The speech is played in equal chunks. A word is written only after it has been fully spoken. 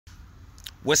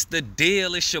What's the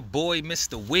deal? It's your boy,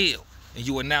 Mr. Will. And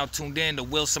you are now tuned in to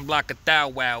Wilson Block of Thou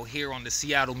Wow here on the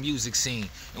Seattle music scene.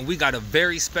 And we got a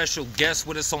very special guest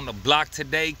with us on the block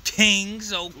today,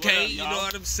 KHINGZ, okay? Up, you know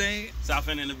what I'm saying? South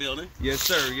End in the building. Yes,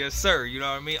 sir. Yes, sir. You know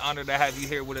what I mean? Honored to have you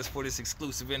here with us for this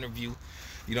exclusive interview.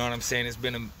 You know what I'm saying? It's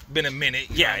been a minute.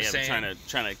 You know what I'm saying?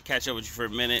 Trying to catch up with you for a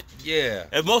minute. Yeah.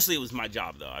 And mostly it was my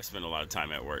job though. I spent a lot of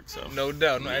time at work, so. No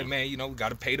doubt. No, hey, man, you know, we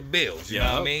gotta pay the bills. You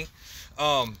know what I mean?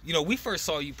 You know, we first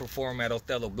saw you perform at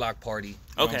Othello Block Party. You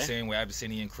know what I'm saying? With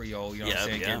Abyssinian Creole, you know what I'm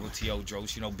saying? Gabriel T.O.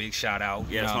 Dros, you know, big shout out.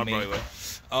 You know what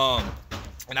I mean?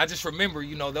 And I just remember,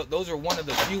 you know, those are one of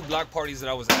the few block parties that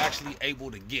I was actually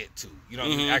able to get to. You know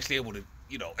what I mean? Actually able to,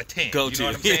 you know, attend. Go you to. know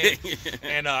what I'm saying?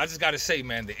 And I just gotta say,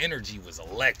 man, the energy was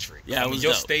electric. Yeah, I mean, was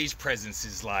your dope. stage presence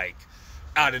is like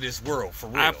out of this world, for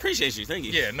real. I appreciate you. Thank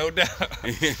you. Yeah, no doubt.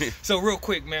 So real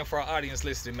quick, man, for our audience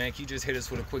listening, man, can you just hit us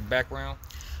with a quick background?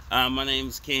 My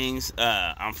name's KHINGZ.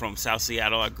 I'm from South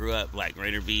Seattle. I grew up like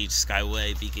Rainier Beach,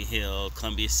 Skyway, Beacon Hill,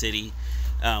 Columbia City.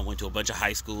 Went to a bunch of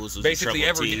high schools. Basically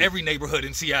every neighborhood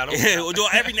in Seattle. Well,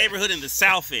 every neighborhood in the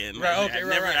South End. Right, okay,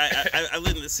 right. I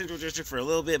lived in the Central District for a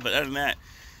little bit, but other than that,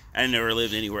 I never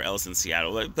lived anywhere else in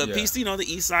Seattle. But peace, you know, the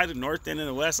East Side, the North End, and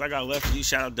the West. I got love for you.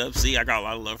 Shout out Dub C. I got a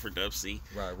lot of love for Dub C.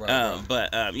 Right.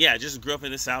 But yeah, just grew up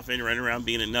in the South End, running around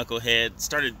being a knucklehead.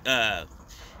 Started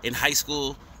in high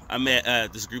school. I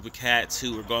met this group of cats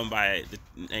who were going by the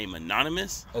name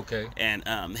Anonymous. Okay. And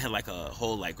they had like a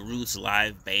whole like roots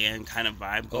live band kind of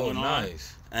vibe going on.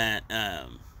 Nice. And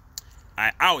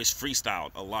I always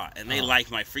freestyled a lot, and they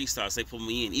liked my freestyles. They put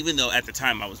me in, even though at the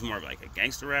time I was more of like a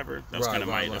gangster rapper. That was kind of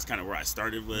that's kind of where I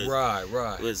started with.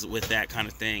 Was with that kind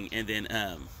of thing, and then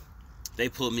they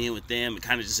put me in with them. It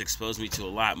kind of just exposed me to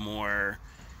a lot more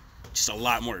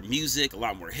music, a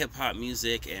lot more hip hop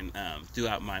music, and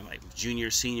throughout my like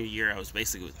junior, senior year, I was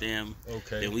basically with them.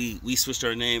 Okay. Then we switched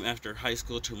our name after high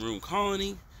school to Maroon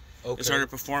Colony. Okay. And started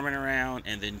performing around,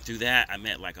 and then through that, I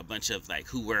met like a bunch of like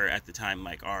who were at the time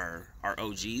like our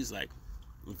OGs, like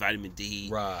Vitamin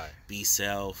D, B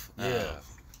Self,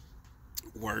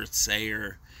 Word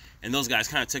Sayer. And those guys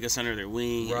kind of took us under their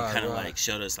wing and kind of like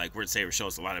showed us, like Word Sayer showed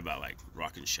us a lot about like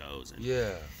rocking shows. And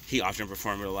he often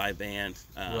performed with a live band.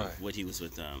 When he was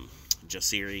with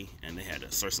Jasiri, and they had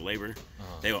a Source of Labor.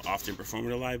 They would often perform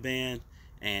with a live band,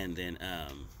 and then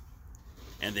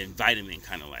Vitamin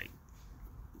kind of like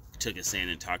took us in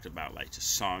and talked about like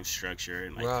just song structure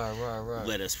and like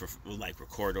let us like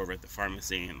record over at the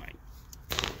pharmacy and like.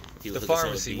 The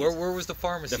pharmacy. Where was the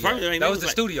pharmacy? The pharmacy. That was the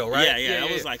studio, right? Yeah.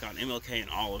 That was like on MLK and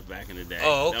Olive back in the day.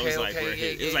 Oh, okay. That was like where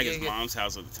it was like his mom's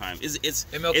house at the time. It's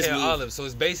MLK and Olive. So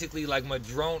it's basically like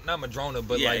not Madrona,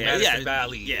 but like Madison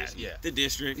Valley. Yeah. The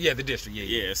district. Yeah, the district.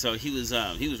 Yeah. So he was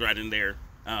right in there.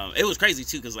 It was crazy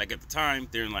too, because like at the time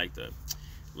during like the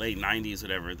late '90s,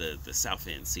 whatever, the South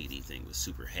End CD thing was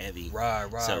super heavy.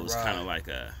 Right. So it was kind of like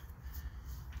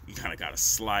you kind of got to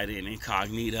slide in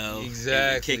incognito,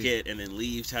 and kick it, and then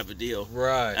leave type of deal.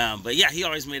 Right. But yeah, he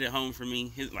always made it home for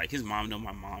me. His mom know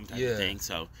my mom type of thing.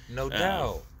 So no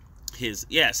doubt.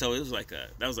 So it was like that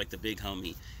was like the big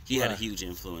homie. He had a huge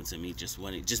influence in me just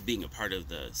being a part of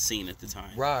the scene at the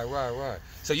time. Right.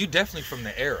 So you definitely from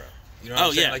the era. You know what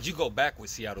I'm saying? Like you go back with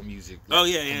Seattle music.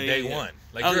 Like, from day one.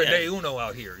 Like you're a day uno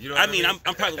out here. You know what I mean? I'm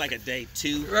probably like a day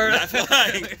two. I feel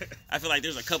like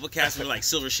there's a couple cats where like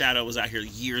Silver Shadow was out here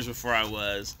years before I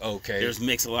was. Okay. There's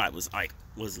Mix a Lot was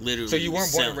literally. So you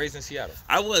weren't born and raised in Seattle?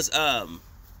 I was. I'm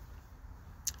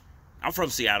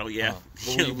from Seattle. Yeah.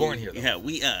 But were you born here? Though? Yeah.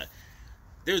 We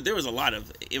there was a lot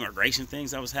of immigration things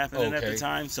that was happening at the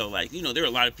time. So like there were a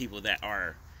lot of people that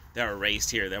were raised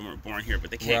here, that weren't born here,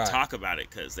 but they can't talk about it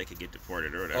because they could get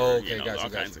deported or whatever. All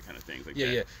kinds of things like that.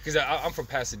 Yeah. Because I'm from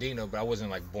Pasadena, but I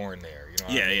wasn't like born there. You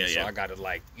know what I mean? So I gotta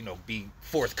like be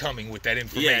forthcoming with that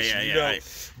information. You know?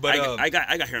 But I got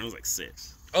here when I was like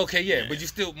 6. Okay, but you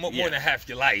still more than half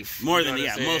your life. Most of it.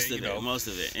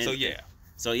 And,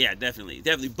 So definitely.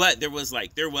 But but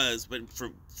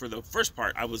for the first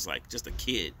part, I was like just a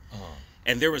kid.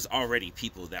 And there was already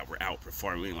people that were out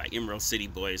performing, like Emerald City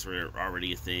Boys were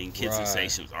already a thing, Kid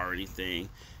Sensation was already a thing,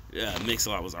 Mix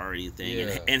a Lot was already a thing,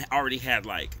 and already had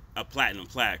like a platinum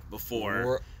plaque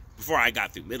before I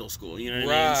got through middle school. You know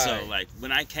what I mean? So like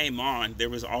when I came on,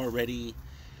 there wasn't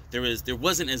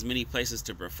as many places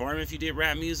to perform if you did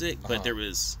rap music, but there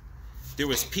was there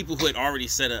was people who had already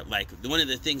set up, like, one of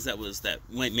the things that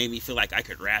made me feel like I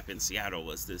could rap in Seattle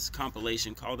was this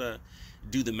compilation called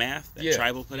Do the Math that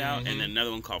Tribal put out, and then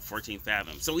another one called 14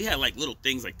 Fathom. So we had like little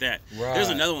things like that. Right. There's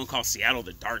another one called Seattle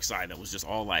the Dark Side that was just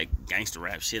all like gangster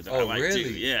rap shit that I liked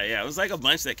too. Yeah. It was like a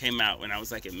bunch that came out when I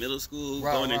was like in middle school,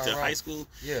 going into high school.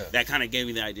 Yeah. That kind of gave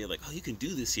me the idea like, oh, you can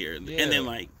do this here. And then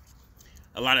like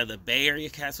a lot of the Bay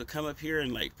Area cats would come up here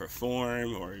and like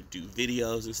perform or do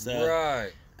videos and stuff.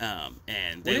 Right.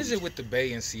 And what is it with the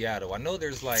Bay in Seattle? I know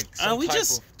there's like we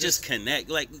just connect.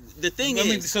 Like the thing is,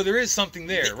 mean, so there is something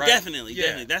there, right? Definitely.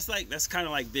 That's kind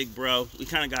of like Big Bro. We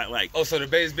kind of got like so the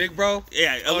Bay is Big Bro.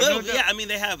 Yeah, a little. No. Yeah, I mean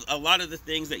they have a lot of the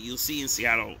things that you'll see in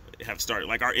Seattle have started.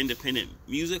 Like our independent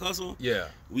music hustle. Yeah,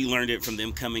 we learned it from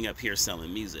them coming up here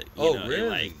selling music. You know?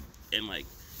 Really?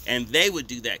 And they would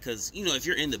do that because, you know, if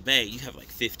you're in the Bay, you have like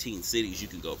 15 cities you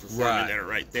can go perform that are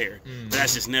right there. But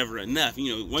that's just never enough.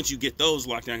 You know, once you get those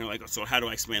locked down, you're like, so how do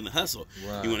I expand the hustle?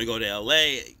 Right. You want to go to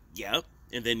L.A.? Yep.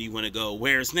 And then you want to go,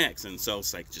 where's next? And so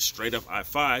it's like just straight up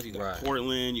I-5. You got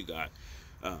Portland. You got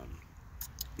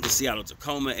the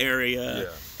Seattle-Tacoma area. Yeah.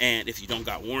 And if you don't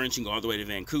got Warren, you can go all the way to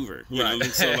Vancouver. You know what I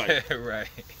mean? So like,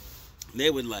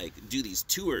 they would like do these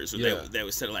tours. Or they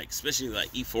would set up like, especially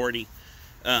like E40.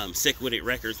 Sick With It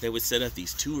Records, they would set up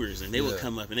these tours and they would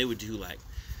come up and they would do like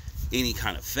any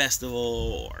kind of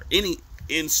festival or any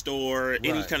in-store,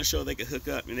 any kind of show they could hook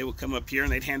up, and they would come up here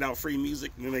and they'd hand out free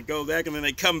music, and then they'd go back and then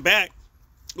they'd come back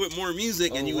with more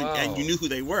music, and you knew who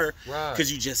they were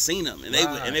because you just seen them, and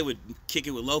they would kick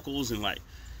it with locals, and like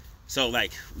so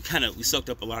like we soaked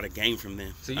up a lot of game from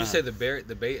them. So you said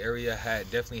the Bay Area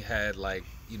definitely had like,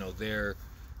 you know, their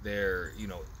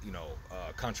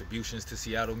contributions to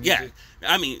Seattle music.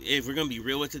 Yeah, I mean, if we're gonna be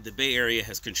real with it, the Bay Area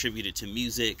has contributed to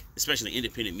music, especially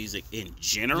independent music in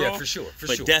general. Yeah, for sure.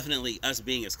 But definitely us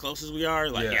being as close as we are,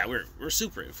 like, we're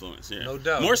super influenced. Yeah. No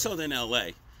doubt. More so than LA.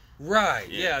 Right.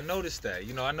 Yeah, I noticed that.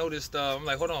 You know, I noticed. I'm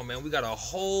like, hold on, man. We got a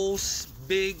whole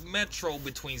big metro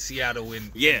between Seattle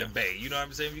and the Bay. You know what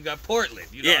I'm saying? You got Portland.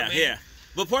 You know what I mean? Yeah.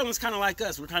 But Portland's kind of like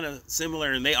us. We're kind of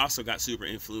similar, and they also got super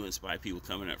influenced by people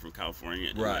coming up from California.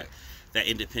 And like that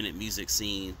independent music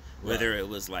scene, whether it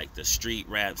was like the street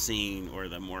rap scene or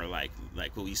the more like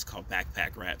what we used to call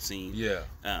backpack rap scene. Yeah.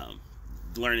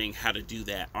 Learning how to do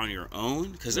that on your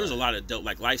own, because there was a lot of dope,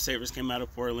 like Lifesavers came out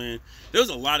of Portland. There was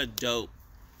a lot of dope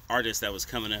artists that was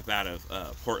coming up out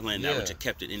of Portland that just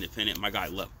kept it independent. My guy,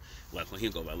 Luck,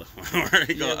 he'll go by Luck.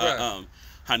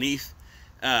 Hanif.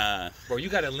 Bro, you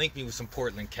gotta link me with some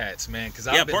Portland cats, man, because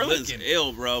I've been Portland's looking.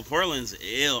 Ill, bro. Portland's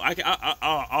ill.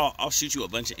 I'll shoot you a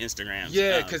bunch of Instagrams.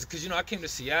 Yeah, because you know I came to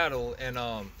Seattle and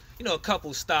you know, a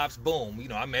couple stops, boom, you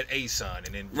know, I met A-Sun,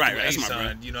 and then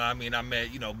A-Sun, you know, I mean, I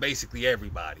met, you know, basically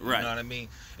everybody. You know what I mean?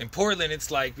 In Portland,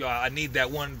 it's like, yo, I need that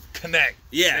one connect.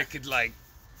 Yeah. That could like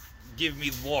give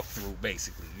me the walkthrough,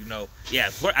 basically, you know.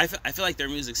 Yeah, I feel like their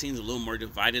music scene's a little more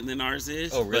divided than ours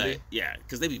is. Oh, really? But, yeah,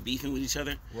 because they be beefing with each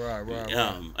other. Right.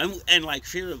 And like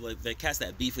fear of like the cats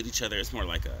that beef with each other, it's more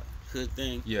like a hood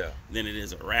thing. Yeah. Than it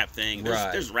is a rap thing.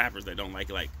 There's rappers that don't like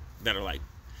that are like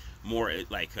more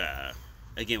like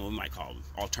again, what we might call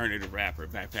alternative rap or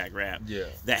backpack rap. Yeah.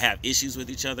 That have issues with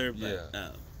each other. But,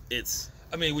 it's.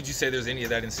 I mean, would you say there's any of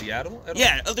that in Seattle at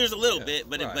all? There's a little bit,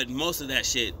 but most of that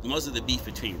shit, most of the beef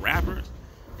between rappers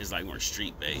is like more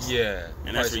street based. Yeah,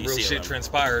 and that's where you see real shit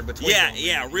transpired between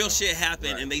them. Real shit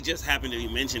happened, and they just happen to be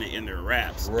mentioning it in their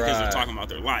raps because they're talking about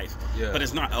their life. Yeah. But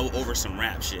it's not over some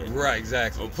rap shit. Right,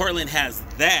 exactly. Well, Portland has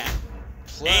that.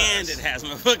 And it has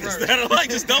motherfuckers that are like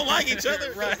just don't like each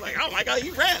other. Like, I don't like how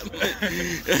you rap.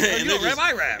 You don't rap,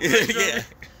 I rap. Yeah.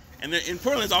 And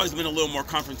Portland's always been a little more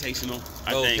confrontational.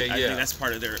 I think that's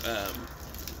part of their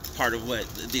part of what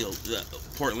the deal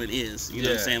Portland is. You know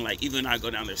what I'm saying? Like, even when I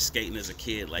go down there skating as a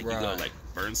kid, like you go like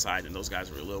Burnside, and those guys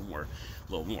were a little more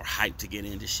hyped to get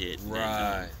into shit.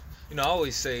 Right. You know, I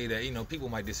always say that, you know, people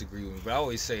might disagree with me, but I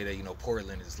always say that, you know,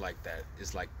 Portland is like that.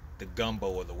 It's like the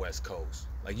gumbo of the West Coast.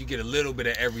 Like, you get a little bit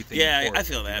of everything. Yeah, I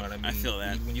feel that. You know what I mean? I feel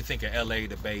that. When you think of LA,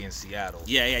 the Bay, and Seattle.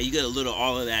 Yeah, you get a little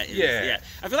all of that. Yeah.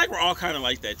 I feel like we're all kind of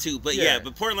like that too. But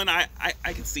but Portland, I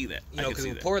can see that. You know, because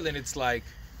in Portland, it's like,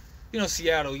 you know,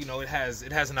 Seattle, you know, it has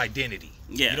an identity.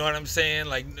 Yeah. You know what I'm saying?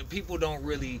 Like, people don't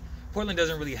really. Portland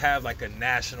doesn't really have like a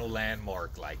national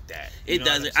landmark like that. It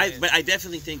doesn't. But I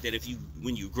definitely think that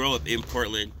when you grow up in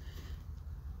Portland,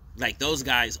 like, those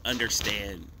guys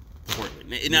understand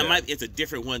Portland. And it's a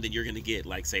different one than you're gonna get,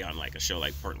 like, say, on like a show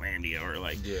like Portlandia or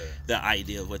like the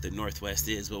idea of what the Northwest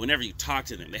is. But whenever you talk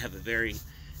to them, they have a very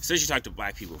especially talk to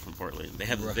black people from Portland, they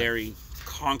have a very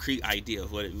concrete idea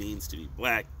of what it means to be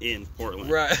black in Portland.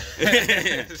 Right.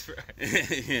 That's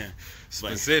right. Yeah.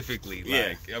 Specifically,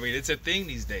 like, I mean, it's a thing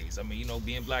these days. I mean, you know,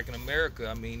 being black in America,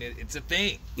 I mean, it's a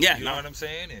thing. Yeah. You know what I'm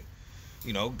saying? And,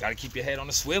 you know, got to keep your head on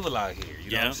the swivel out here.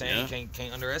 You know what I'm saying? You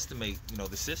can't underestimate, you know,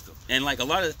 the system. And, like, a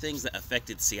lot of the things that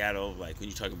affected Seattle, like, when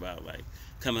you talk about, like,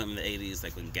 coming up in the 80s,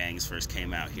 like, when gangs first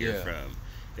came out here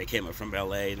they came up from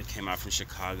L.A., they came out from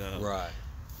Chicago. Right.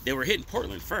 They were hitting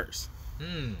Portland first.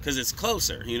 Because it's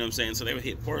closer, you know what I'm saying? So they would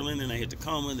hit Portland, then they hit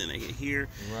Tacoma, then they hit here.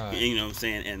 Right. You know what I'm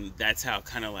saying? And that's how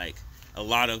kind of, like,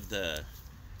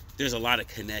 there's a lot of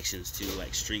connections to,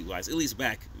 like, streetwise. At least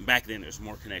back then, there's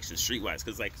more connections streetwise.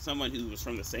 Because, like, someone who was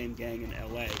from the same gang in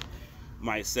L.A.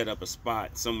 might set up a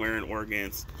spot somewhere in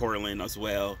Oregon, Portland as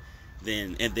well,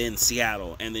 and then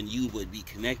Seattle, and then you would be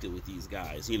connected with these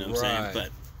guys, you know what I'm saying? But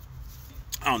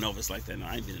I don't know if it's like that now.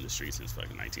 I ain't been in the street since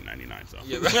fucking 1999, so.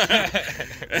 Yeah,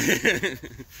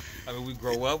 I mean, we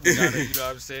grow up, we gotta, you know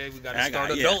what I'm saying? We gotta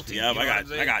start adulting. Yeah,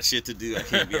 I got shit to do. I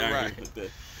can't be out here with the...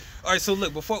 All right, so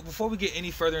look, before we get any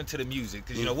further into the music,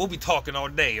 because, you know, we'll be talking all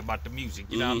day about the music,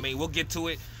 you know what I mean? We'll get to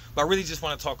it, but I really just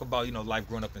want to talk about, you know, life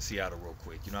growing up in Seattle real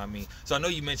quick, you know what I mean? So I know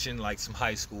you mentioned, like, some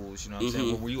high schools, you know what I'm saying?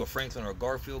 Well, were you a Franklin or a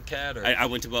Garfield cat? Or? I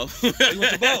went to both. Oh, you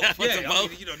went to both? I went to both. I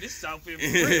mean, you know, this South End for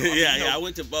real. I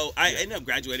went to both. I ended up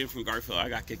graduating from Garfield. I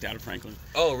got kicked out of Franklin.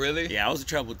 Oh, really? Yeah, I was a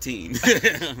troubled teen.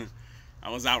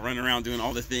 I was out running around doing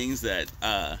all the things that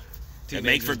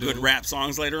make for good rap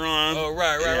songs later on. Oh,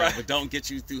 right. But don't get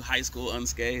you through high school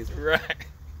unscathed. Right.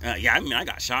 I mean, I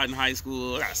got shot in high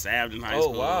school. I got stabbed in high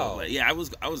school. Oh, wow. But yeah, I was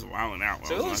wilding out.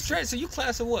 So it was straight. So you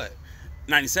class of what?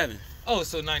 97. Oh,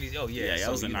 so 90s. Oh, yeah. Yeah, so I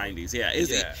was in the 90s. Yeah. And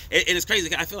it's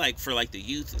crazy. I feel like for, like, the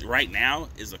youth right now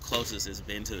is the closest it's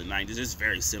been to the 90s. It's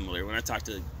very similar. When I talk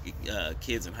to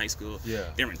kids in high school,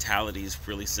 their mentality is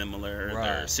really similar. Right.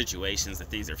 Their situations, the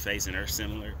things they're facing are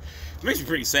similar. It makes me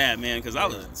pretty sad, man, because I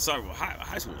was sorry,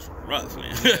 high school was rough,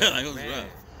 man. Like, it was rough.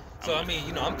 So, I mean,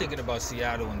 you know, I'm thinking about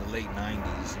Seattle in the late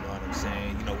 90s, you know what I'm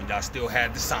saying? You know, when y'all still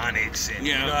had the Sonics and,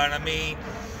 you know what I mean?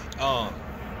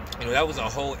 You know, that was a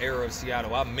whole era of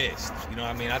Seattle I missed. You know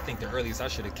what I mean? I think the earliest I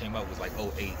should have came up was like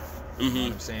 08. You know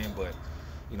what I'm saying? But,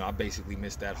 you know, I basically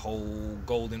missed that whole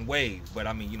golden wave. But,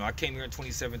 I mean, you know, I came here in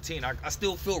 2017. I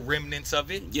still feel remnants of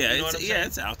it. Yeah, you know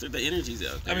it's out there. The energy's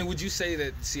out there. I mean, would you say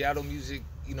that Seattle music,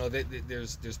 you know, that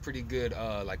there's pretty good,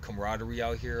 like, camaraderie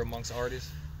out here amongst artists?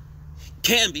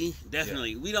 Can be,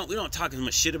 definitely. We don't talk as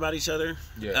much shit about each other.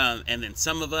 And then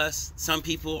some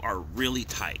people are really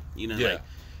tight, you know,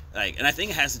 like, and I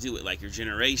think it has to do with, like, your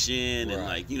generation and,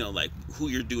 like, you know, like, who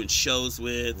you're doing shows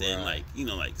with and, like, you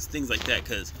know, like, things like that.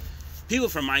 Because people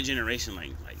from my generation,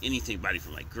 like anybody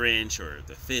from, like, Grinch or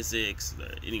the Physics,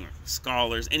 anyone from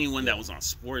Scholars, anyone that was on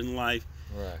Sport in Life,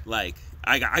 like,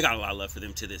 I got a lot of love for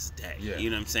them to this day. You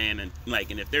know what I'm saying? And, like,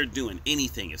 and if they're doing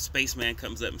anything, if Spaceman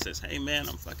comes up and says, hey, man,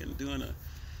 I'm fucking doing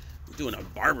a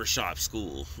barbershop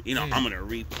school, you know, I'm going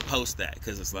to repost that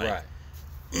because it's like,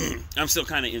 I'm still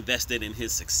kind of invested in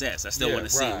his success. I still want to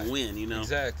see him win, you know?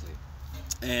 Exactly.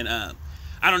 And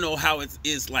I don't know how it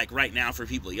is like right now for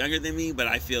people younger than me, but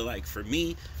I feel like for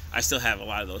me, I still have a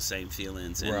lot of those same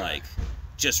feelings and like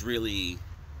just really,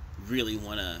 really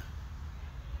want to,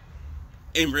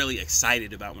 am really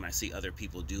excited about when I see other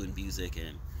people doing music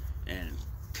and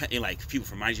like people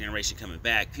from my generation coming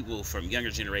back, people from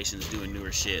younger generations doing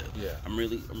newer shit. I'm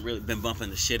really been bumping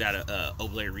the shit out of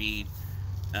Oblate Reed.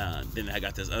 Then I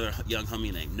got this other young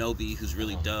homie named Nobi who's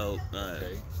really dope.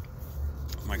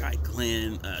 My guy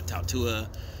Glenn, Tautua,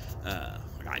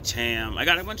 my guy Cham. I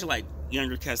got a bunch of like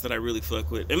younger cats that I really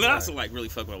fuck with, and then I also like really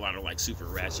fuck with a lot of like super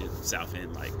ratchet South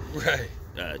End like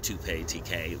Toupee,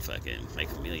 TK, and fucking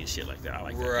like Chameleon shit like that. I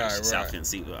like that kind of South End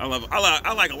scene. I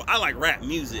like rap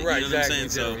music. You know what I'm saying?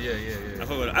 So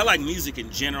I like music in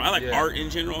general. I like art in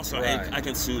general. So I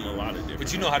consume a lot of different.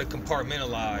 But you know how to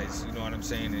compartmentalize. You know what I'm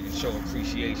saying, and show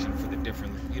appreciation for the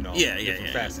different, you know,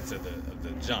 different facets of the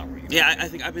genre. You know I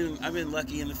think I've been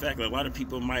lucky in the fact that a lot of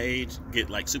people my age get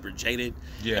like super jaded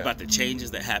about the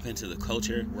changes that happen to the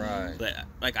culture. But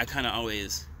like I kind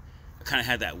of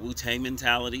had that Wu-Tang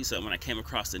mentality, so when I came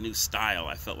across the new style,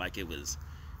 I felt like it was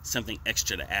something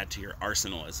extra to add to your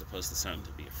arsenal as opposed to something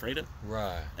to be afraid of.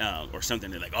 Or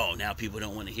something that like, oh, now people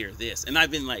don't want to hear this. And I've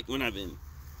been like, when I've been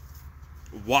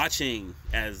watching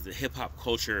as the hip-hop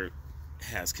culture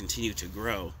has continued to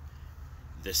grow,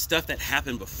 the stuff that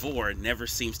happened before never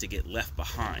seems to get left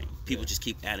behind. People just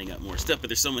keep adding up more stuff, but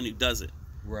there's someone who does it.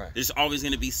 There's always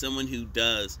going to be someone who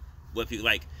does what people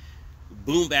like.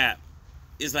 Boom bap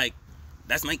is like,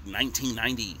 that's like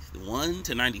 1991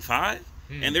 to 95.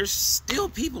 and there's still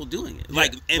people doing it,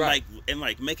 like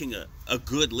making a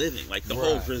good living, like the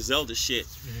whole Griselda shit.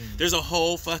 There's a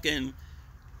whole fucking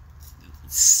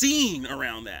scene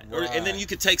around that, and then you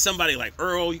could take somebody like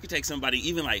Earl, you could take somebody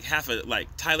even like half of like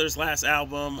Tyler's last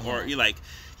album, or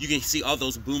you can see all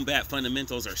those boom bap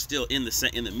fundamentals are still in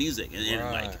the music, and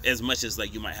like as much as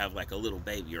like you might have like a Little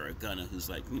Baby or a Gunna who's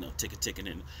like ticking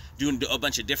and doing a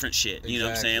bunch of different shit, you know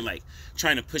what I'm saying, like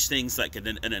trying to push things like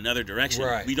in another direction.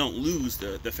 We don't lose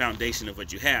the foundation of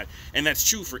what you had, and that's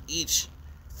true for each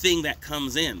thing that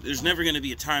comes in. There's never going to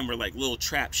be a time where like little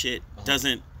trap shit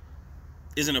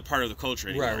isn't a part of the culture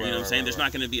anymore. You know what I'm saying? There's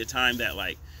not going to be a time that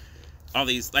like all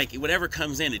these, like whatever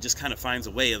comes in, it just kind of finds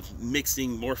a way of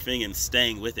mixing, morphing, and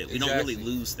staying with it. We don't really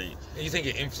lose things. And you think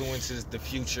it influences the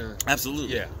future?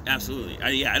 Absolutely. Yeah.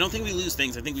 Absolutely. I don't think we lose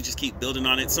things. I think we just keep building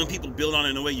on it. Some people build on it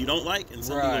in a way you don't like, and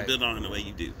some people build on it in a way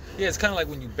you do. Yeah, it's kind of like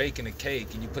when you baking a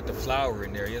cake and you put the flour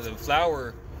in there. Yeah, the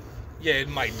flour, it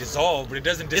might dissolve, but it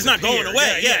doesn't disappear. It's not going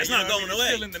away. It's not going away.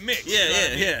 It's still in the mix.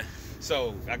 Yeah.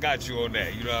 So I got you on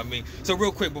that, you know what I mean? So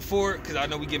real quick, before, because I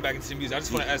know we get back into the music, I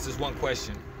just want to ask this one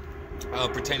question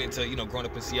pertaining to, growing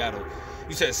up in Seattle.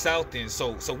 You said South End,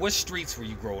 so what streets were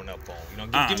you growing up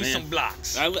on? Give me some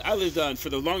blocks. I lived on, for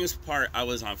the longest part, I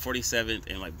was on 47th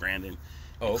and like Brandon.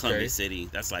 Columbia City.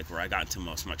 That's like where I got into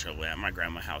most of my trouble at. My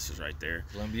grandma's house was right there.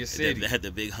 Columbia City. They had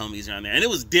the big homies around there. And it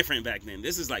was different back then.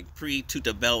 This is like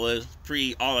pre-Tutabella,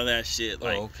 pre all of that shit.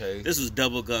 Like, this was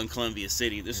double gun Columbia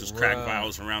City. This was crack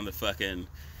vials around the fucking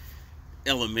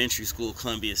elementary school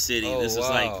Columbia City. This was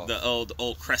like the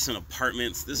old Crescent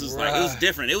Apartments. This was like, it was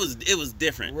different. It was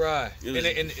different. Right.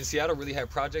 And Seattle really had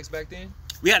projects back then?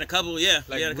 We had a couple, Like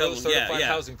we had a couple, certified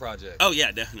housing projects. Oh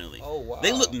yeah, definitely. Oh wow.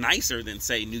 They look nicer than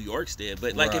say New York's did,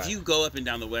 but like if you go up and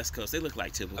down the West Coast, they look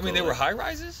like typical. I mean, they were high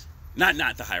rises. Not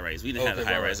the high rise. We didn't have the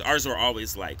high rise. Ours were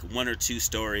always like 1 or 2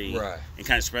 story, and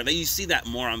kind of spread. Like, you see that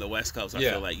more on the West Coast. I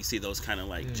feel like you see those kind of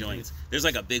like joints. There's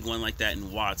like a big one like that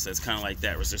in Watts. That's kind of like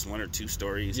that. Where it's just 1 or 2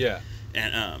 stories. Yeah.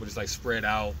 And but it's like spread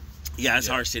out. Yeah, that's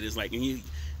our shit. Is like, and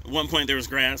at one point there was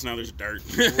grass, now there's dirt.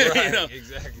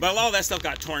 Exactly. But all that stuff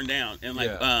got torn down, and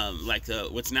like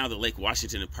what's now the Lake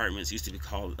Washington Apartments used to be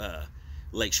called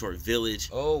Lakeshore Village.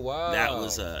 Oh wow. That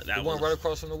was the one right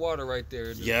across from the water right there.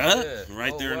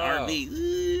 Right there in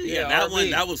RB.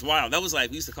 That was wild. That was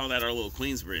like, we used to call that our little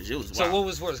Queensbridge. It was wild. So what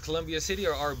was worse, Columbia City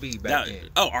or RB back then?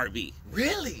 Oh, RB.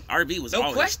 Really? RB was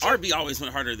RB always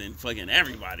went harder than fucking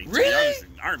everybody. Really?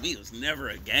 RB was never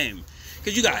a game.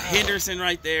 Because you got Henderson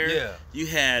right there. Yeah. You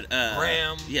had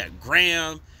Graham. Yeah,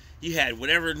 Graham. You had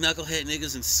whatever knucklehead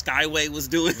niggas in Skyway was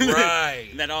doing. Right.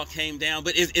 That all came down.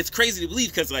 But it's crazy to believe,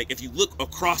 because like if you look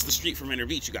across the street from Inter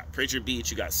Beach, you got Pritchard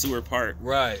Beach, you got Seward Park.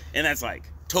 Right. And that's like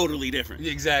totally different.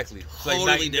 Exactly. Totally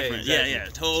like different. Exactly. Yeah,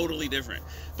 totally different.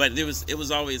 But it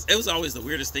was always the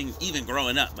weirdest thing, even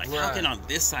growing up. Like, how can on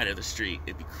this side of the street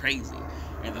it'd be crazy,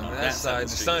 and then on that side the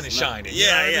sun is shining.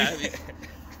 Yeah.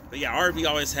 But yeah, RV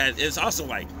always had. It's also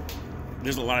like,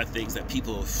 there's a lot of things that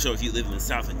people. So if you live in the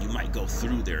South, and you might go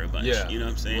through there a bunch. Yeah. You know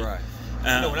what I'm saying? Right.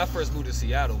 When I first moved to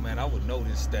Seattle, man, I would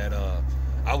notice that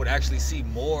I would actually see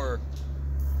more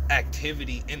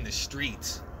activity in the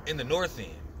streets in the North End.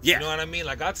 Yeah. You know what I mean?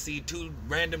 Like, I'd see 2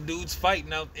 random dudes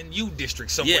fighting out in U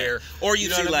District somewhere. Yeah. Or you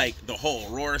see like the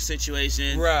whole Aurora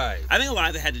situation. Right. I think a lot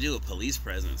of that had to do with police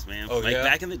presence, man.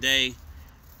 Back in the day,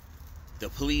 the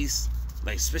police,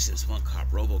 like especially this one cop,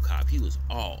 RoboCop, he was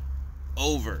all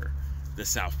over the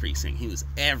South Precinct. He was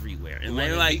everywhere. And they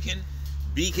were like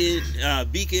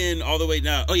Beacon all the way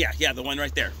down. Oh yeah, the one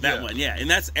right there. That one, yeah. And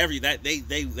that's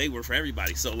they were for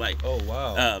everybody. So like, oh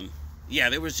wow.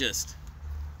 it was just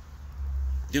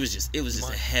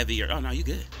a heavier. Oh no, you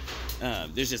good.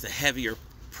 There's just a heavier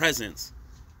presence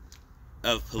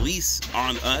of police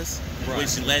on us,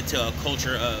 which led to a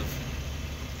culture of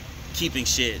keeping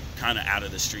shit kind of out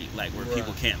of the street, like where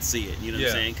people can't see it. You know what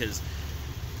I'm saying? Because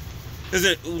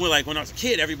like when I was a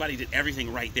kid, everybody did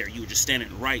everything right there. You were just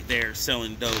standing right there,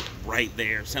 selling dope right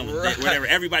there, selling whatever.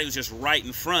 Everybody was just right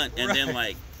in front, and then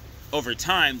like over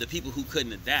time, the people who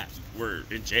couldn't adapt were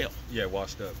in jail. Yeah,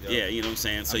 washed up. Yeah, you know what I'm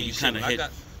saying. So you kind of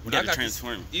got to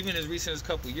transform. Even as recent as a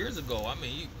couple years ago, I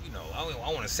mean, you know, I don't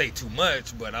want to say too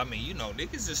much, but I mean, you know,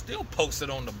 niggas is still posted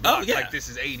on the block like this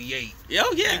is '88.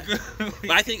 Oh yeah.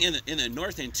 But I think in the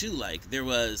North End too, like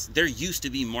there used to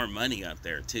be more money up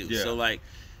there too. Yeah. So like,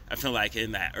 I feel like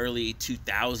in that early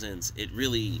 2000s, it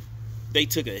really, they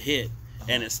took a hit,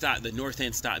 and it stopped. The North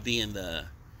End stopped being the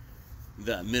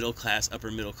middle class,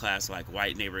 upper middle class, like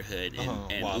white neighborhood,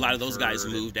 and a lot of those guys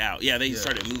moved out. Yeah, they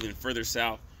started moving further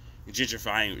south,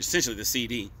 gentrifying essentially the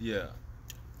CD. Yeah.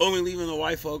 Only leaving the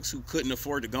white folks who couldn't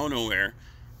afford to go nowhere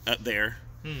up there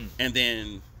And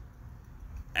then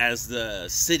as the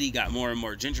city got more and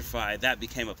more gentrified, that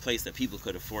became a place that people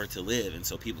could afford to live, and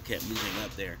so people kept moving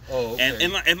up there. Oh,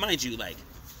 okay. And mind you, like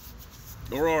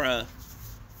Aurora,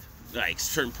 like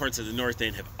certain parts of the North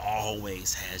End have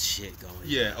always had shit going.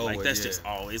 Yeah, like that's just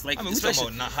always like. I mean, we're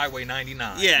talking about Highway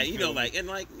 99. Yeah, you know, like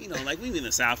like we in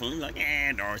the South and we like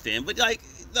North End, but like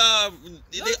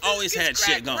they always had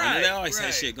shit going. Right, they always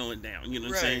had shit going down. You know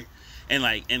what I'm saying? And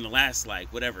like in the last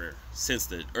since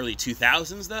the early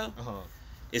 2000s though.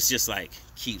 It's just like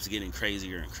keeps getting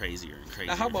crazier and crazier and crazier.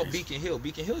 Now, how about Beacon Hill?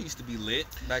 Beacon Hill used to be lit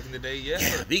back in the day, yeah.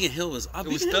 Yeah, Beacon Hill was. It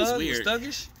was weird. It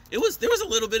was thuggish. There was a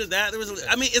little bit of that.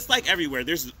 I mean, it's like everywhere.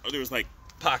 There was like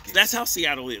pockets. That's how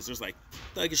Seattle is. There's like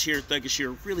thuggish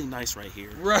here, really nice right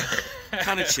here. Right.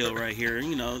 Kind of chill right here.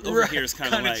 You know, over here is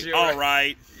kind of like chill, all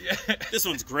right. Yeah. This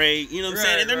one's great. You know what I'm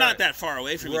saying? And they're not that far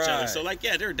away from each other. So like,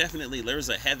 yeah, there's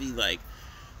a heavy like.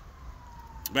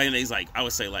 Back in the days, like I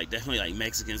would say, like definitely like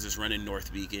Mexicans just running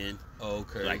North Beacon. Oh,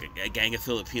 okay. Like a gang of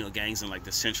Filipino gangs in like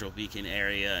the Central Beacon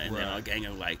area, and then a gang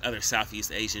of like other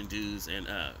Southeast Asian dudes and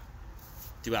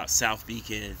throughout South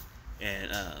Beacon,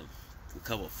 and a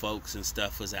couple of folks and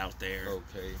stuff was out there.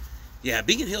 Okay. Yeah,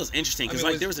 Beacon Hill is interesting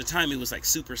because there was a time it was like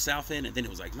super South End, and then it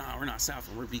was like, nah, we're not South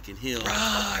End, we're Beacon Hill.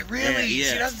 Right, really?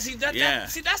 Yeah.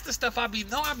 See, that's the stuff I be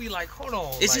like, hold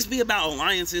on. It's just be about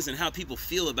alliances and how people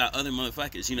feel about other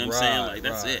motherfuckers. You know what I'm saying? Like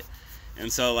that's it.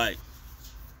 And so like,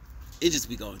 it just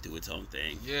be going through its own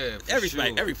thing. Yeah,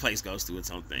 every place goes through its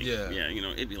own thing. Yeah, yeah, you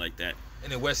know, it'd be like that.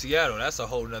 And in West Seattle, that's a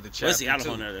whole nother chapter. West Seattle,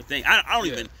 whole nother thing. I don't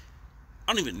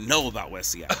even know about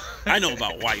West Seattle. I know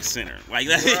about White Center. Like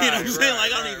that, you know what I'm saying?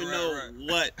 Like I don't even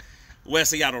know what West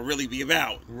Seattle really be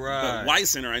about. Right. But White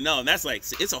Center, I know. And that's like,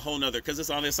 it's a whole nother, because it's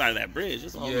on this side of that bridge.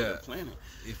 It's a whole nother planet.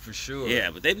 Yeah, for sure.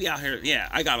 Yeah, but they be out here. Yeah,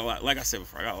 I got a lot, like I said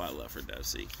before, I got a lot of love for Dev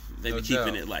C. They be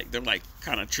keeping it like, they're like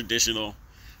kind of traditional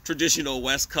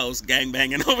West Coast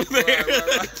gangbanging over there.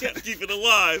 Right. Keep it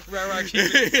alive. Right.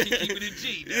 Keep it in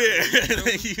G.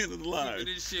 Yeah, keep it alive. Keep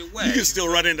this shit wet. You can still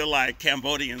run into like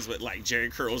Cambodians with like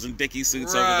Jerry curls and Dickie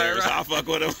suits over there. So I fuck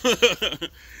with them.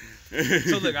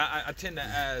 So look, I tend to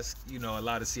ask, you know, a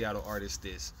lot of Seattle artists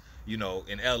this, you know,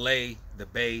 in LA, the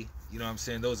Bay, you know what I'm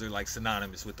saying? Those are like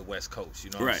synonymous with the West Coast,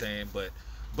 you know what I'm saying?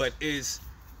 But is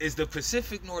the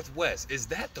Pacific Northwest, is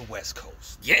that the West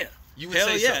Coast? Yeah. You would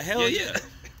say so. Hell yeah.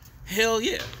 Hell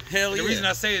yeah. The reason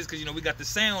I say it is because, you know, we got the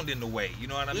sound in the way. You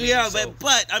know what I mean? Yeah,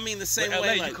 but I mean, the same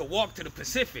way. LA, you could walk to the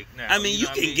Pacific now. I mean, you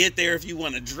can get there if you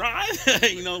want to drive.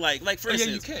 You know, like for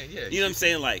instance. Yeah, you can. Yeah. You know what I'm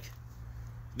saying? Like,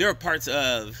 there are parts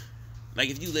of, like,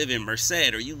 if you live in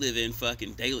Merced or you live in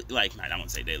fucking Daly, like, I don't want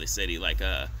to say Daly City, like,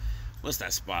 what's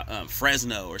that spot?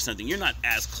 Fresno or something. You're not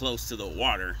as close to the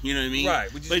water. You know what I mean?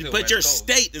 Right. But your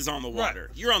state is on the water.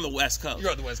 Right. You're on the West Coast.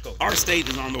 You're on the West Coast. Our state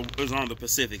is on the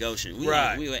Pacific Ocean.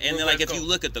 And then, like, if you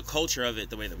look at the culture of it,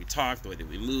 the way that we talk, the way that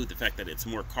we move, the fact that it's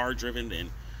more car driven than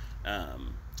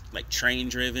like train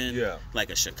driven. Yeah.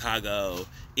 Like a Chicago,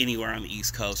 anywhere on the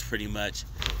East Coast, pretty much.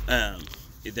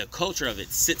 The culture of it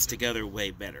sits together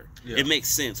way better. Yeah. It makes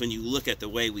sense when you look at the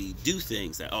way we do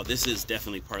things that, oh, this is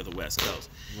definitely part of the West Coast.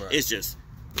 Right. It's just,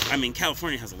 I mean,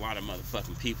 California has a lot of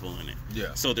motherfucking people in it.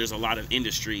 Yeah. So there's a lot of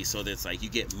industry, so that's like you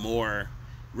get more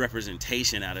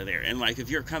representation out of there. And like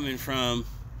if you're coming from,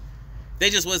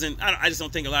 they just wasn't, I just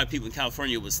don't think a lot of people in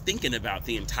California was thinking about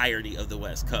the entirety of the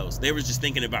West Coast. They were just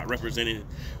thinking about representing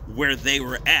where they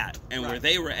were at. And where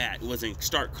they were at was in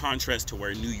stark contrast to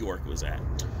where New York was at.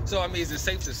 So, I mean, is it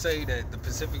safe to say that the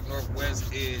Pacific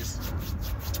Northwest is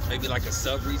maybe like a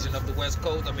sub-region of the West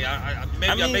Coast? I mean,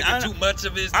 I'm making too much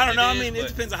of it. I don't know. I mean, it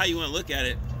depends on how you want to look at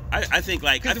it. I think,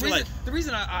 like, I feel like... The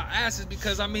reason I ask is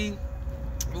because, I mean,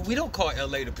 we don't call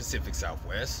LA the Pacific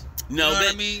Southwest. No, you know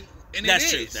what I mean? And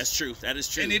that's true. That's true. That is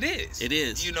true. And it is. It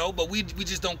is. You know, but we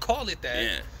just don't call it that.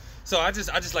 Yeah. So I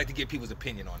just like to get people's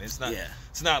opinion on it.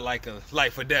 It's not like a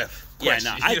life or death question.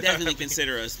 Yeah, no, I definitely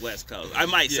consider us West Coast. I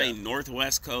might say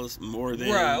Northwest Coast more than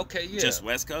just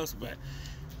West Coast, but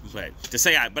to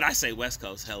say I say West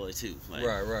Coast hella too. Like,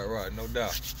 right, no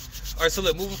doubt. All right, so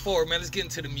look, moving forward, man, let's get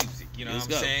into the music. You know what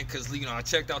I'm saying? Because, you know, I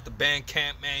checked out the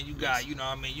Bandcamp, man. You got, you know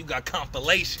what I mean, you got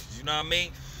compilations. You know what I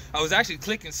mean? I was actually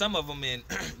clicking some of them, and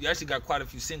you actually got quite a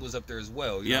few singles up there as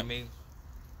well. You know what I mean?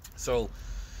 So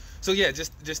yeah,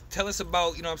 just tell us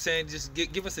about, you know what I'm saying, just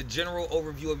give us a general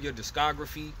overview of your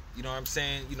discography, you know what I'm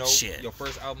saying, you know, your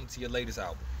first album to your latest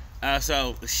album. All right,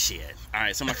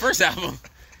 so my first album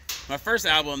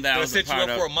that I was a part of. Set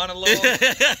you up for a monologue?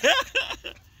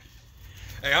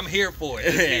 Hey, I'm here for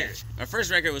it. My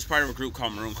first record was part of a group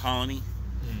called Maroon Colony.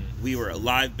 We were a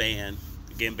live band,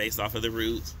 again, based off of the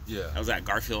Roots. Yeah. I was at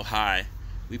Garfield High.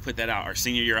 We put that out our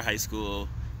senior year of high school.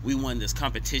 we won this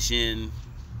competition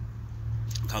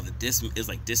called the Disc. It was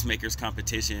like Disc Makers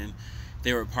competition.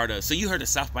 They were a part of. So you heard of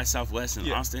South by Southwest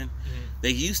in Austin? Mm-hmm.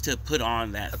 They used to put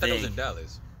on that. I thought it was in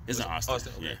Dallas. It's in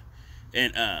Austin. Okay. Yeah,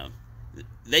 and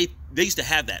they used to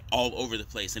have that all over the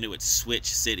place, and it would switch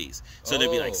cities. So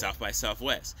there'd be like South by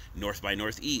Southwest, North by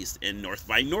Northeast, and North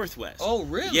by Northwest. Oh,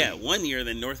 really? Yeah, one year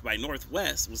then North by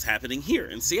Northwest was happening here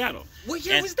in Seattle. What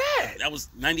year was that? That was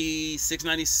 96,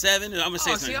 97. I'm gonna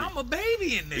say see, I'm a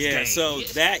baby in this game. Yeah, so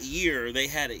that year they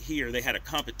had it here. They had a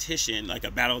competition, like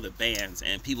a battle of the bands,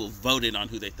 and people voted on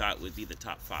who they thought would be the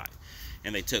top 5.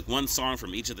 And they took one song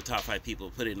from each of the top 5 people,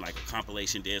 put it in like a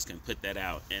compilation disc, and put that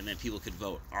out. And then people could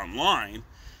vote online,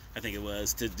 I think it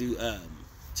was, to do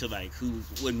to like who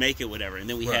would make it, whatever. And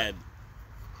then we had,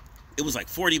 it was like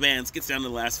 40 bands, gets down to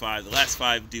the last 5. The last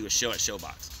 5 do a show at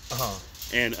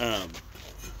Showbox. And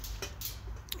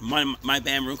my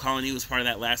band Room Colony was part of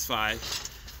that last 5.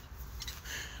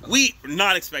 We were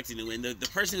not expecting to win. The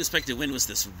person who expected to win was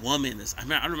this woman. I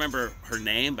don't remember her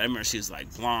name, but I remember she was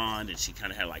like blonde, and she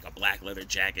kind of had like a black leather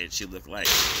jacket. She looked like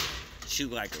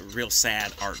a real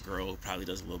sad art girl who probably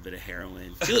does a little bit of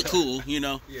heroin. She looked cool, you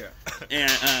know. Yeah.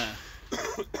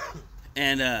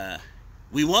 And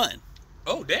we won.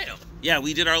 Oh, damn. Yeah,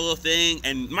 we did our little thing,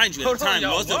 and mind you, at the time,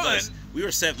 most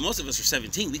of us were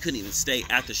 17. We couldn't even stay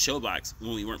at the Showbox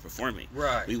when we weren't performing.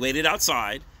 Right. We waited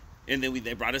outside. And then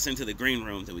they brought us into the green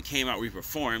room. Then we came out, we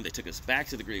performed. They took us back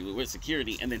to the green room with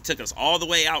security, and then took us all the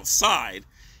way outside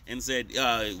and said,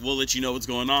 "We'll let you know what's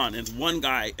going on." And one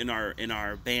guy in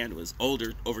our band was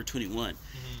older, over 21.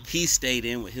 Mm-hmm. He stayed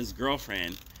in with his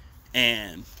girlfriend,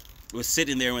 and was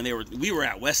sitting there when we were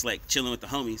at Westlake chilling with the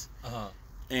homies.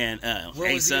 And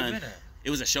where was the event at? It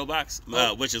was a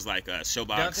Showbox, which is like a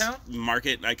Showbox downtown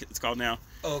market, like it's called now.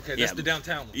 Oh, okay. That's the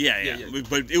downtown one. Yeah.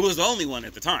 But it was the only one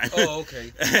at the time. Oh,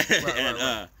 okay.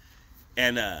 Right.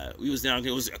 And we was down.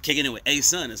 It was kicking it with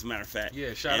A-Sun, as a matter of fact.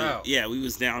 Yeah, shout out. Yeah, we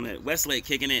was down at Westlake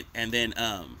kicking it, and then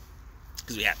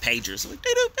because we had pagers, so like,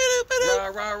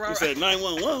 right. We said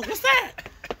 911. What's that?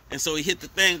 And so he hit the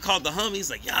thing, called the homies,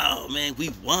 like, "Yo, man, we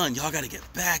won. Y'all got to get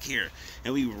back here."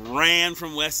 And we ran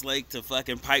from Westlake to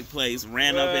fucking Pike Place,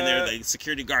 ran up in there. The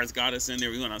security guards got us in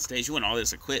there. We went on stage. We won all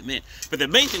this equipment. But the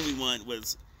main thing we won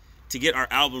was to get our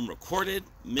album recorded,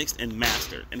 mixed, and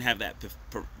mastered, and have that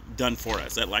done for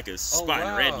us at like a spot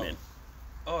in Redmond.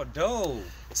 Oh, dope.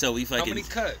 So we fucking... How many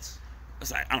cuts?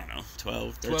 It's like, I don't know,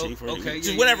 12, 13, 14. Okay,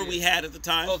 just whatever we had at the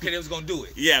time. Okay, they was going to do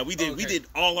it. Yeah, we did. Okay. We did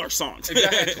all our songs. If y'all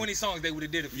had 20 songs, they would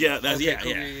have did it for you. Yeah,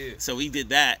 cool. yeah. So we did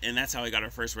that, and that's how we got our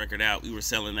first record out. We were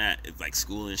selling that at like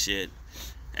school and shit.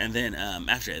 And then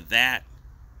after that,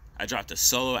 I dropped a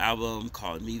solo album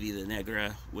called Mi Vida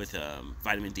Negra with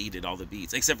Vitamin D did all the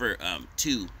beats, except for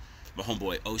 2. My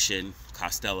homeboy Ocean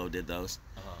Costello did those.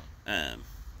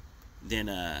 Then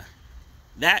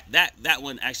that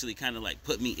one actually kind of like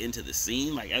put me into the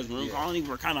scene. Like as Room Colony,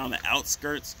 we're kind of on the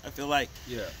outskirts, I feel like.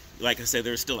 Yeah. Like I said,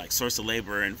 there's still like Source of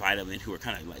Labor and Vitamin who are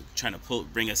kind of like trying to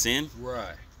bring us in.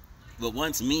 Right. But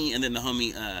once me and then the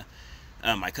homie,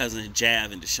 my cousin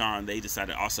Jav and Deshaun, they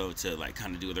decided also to like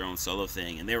kind of do their own solo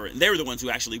thing, and they were the ones who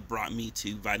actually brought me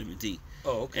to Vitamin D.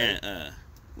 Oh, okay. And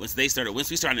once we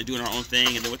started doing our own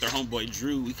thing, and then with our homeboy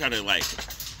Drew, we kind of like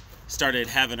started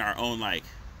having our own like.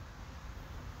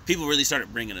 People really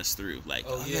started bringing us through, like,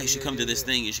 you should come to this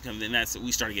thing, you should come. And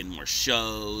we started getting more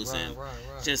shows, and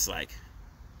just like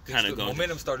kind of going.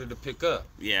 Momentum started to pick up.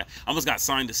 Yeah, almost got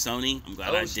signed to Sony. I'm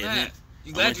glad I didn't.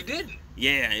 You glad you didn't?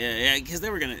 Yeah, because they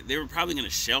were probably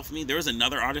gonna shelf me. There was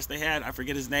another artist they had, I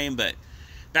forget his name, but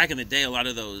back in the day, a lot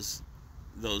of those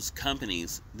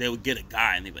companies, they would get a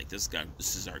guy and they'd be like, this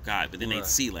is our guy, but then they'd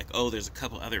see like, there's a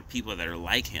couple other people that are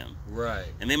like him, right?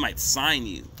 And they might sign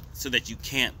you so that you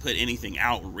can't put anything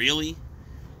out really.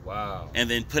 Wow. And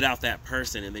then put out that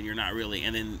person, and then you're not really,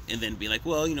 and then be like,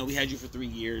 well, we had you for 3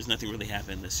 years, nothing really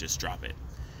happened, let's just drop it.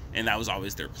 And that was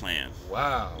always their plan.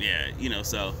 Wow. Yeah,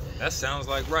 so. That sounds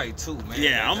like right, too, man.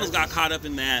 Yeah, I almost got caught up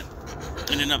in that.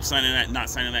 Ended up not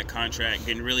signing that contract,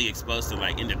 getting really exposed to,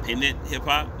 like, independent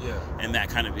hip-hop. Yeah. And that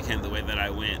kind of became the way that I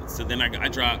went. So then I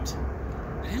didn't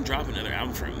drop another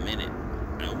album for a minute.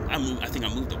 I think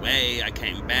I moved away. I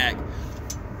came back.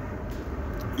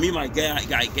 Me and my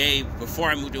guy Gabe, before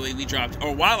I moved away,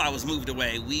 while I was moved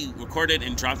away, we recorded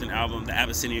and dropped an album, the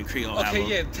Abyssinian Creole album.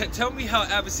 Okay, yeah. Tell me how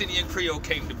Abyssinian Creole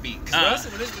came to be. Because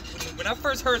when I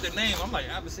first heard the name, I'm like,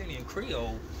 Abyssinian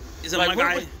Creole?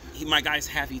 My guy's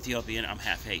half Ethiopian, I'm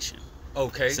half Haitian.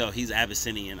 Okay. So he's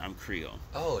Abyssinian, I'm Creole.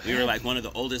 Oh, we were like one of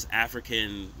the oldest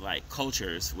African like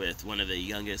cultures with one of the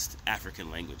youngest African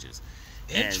languages.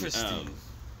 Interesting. And,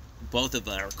 both of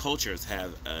our cultures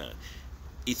have...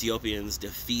 Ethiopians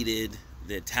defeated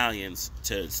Italians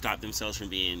to stop themselves from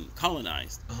being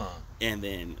colonized. And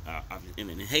then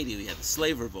in Haiti we had the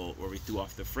slave revolt where we threw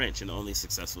off the French, and the only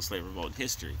successful slave revolt in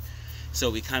history. So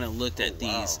we kind of looked at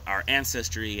our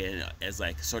ancestry and as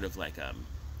like sort of like a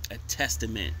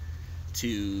testament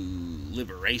to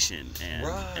liberation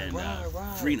and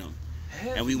freedom.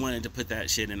 Heavy. And we wanted to put that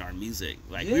shit in our music.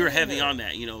 Like we were heavy on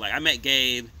that, you know. Like I met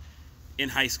Gabe in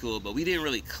high school, but we didn't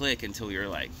really click until we were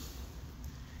like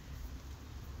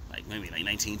maybe like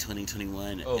 19, 20,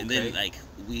 21. Okay. And then like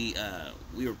we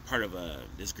were part of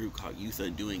this group called Youth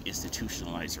Undoing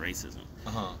Institutionalized Racism.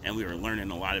 And we were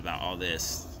learning a lot about all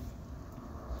this,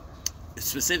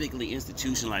 specifically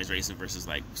institutionalized racism versus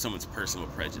like someone's personal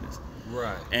prejudice.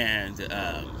 Right. And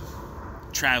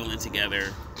traveling together,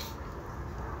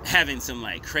 having some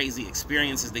like crazy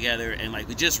experiences together, and like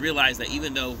we just realized that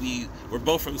even though we're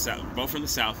both from the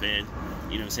South End,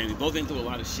 you know what I'm saying, we both been through a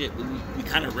lot of shit, but we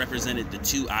kind of represented the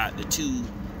two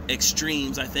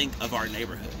extremes, I think, of our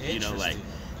neighborhood. You know, like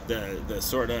the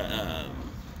sort of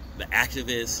the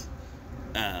activists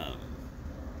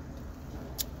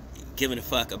giving a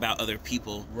fuck about other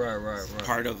people. Right.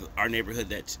 Part of our neighborhood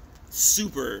that's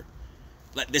super.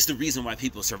 Like, that's the reason why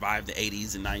people survived the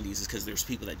 80s and 90s, is because there's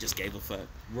people that just gave a fuck.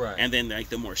 Right. And then like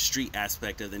the more street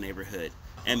aspect of the neighborhood.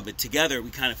 But together we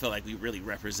kind of felt like we really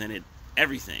represented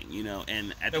everything, you know.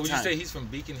 And at the time, would you say he's from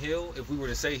Beacon Hill? If we were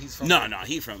to say he's from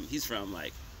he's from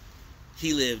like,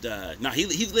 he lived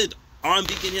he lived on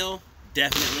Beacon Hill,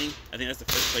 definitely. I think that's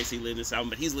the first place he lived in the South,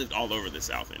 but he's lived all over the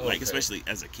South End, like especially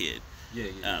as a kid.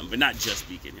 Yeah. But not just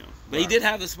Beacon Hill. But he did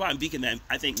have a spot in Beacon that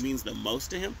I think means the most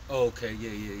to him. Okay,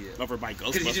 yeah. Over by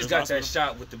Ghostbusters. Because he just got that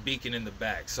shot with the beacon in the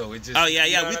back, so it just. Oh yeah.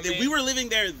 You know we were living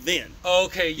there then.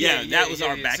 Okay, yeah. That was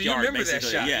our backyard. So you remember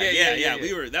basically. That shot? Yeah.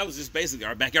 We were. That was just basically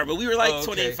our backyard, but we were like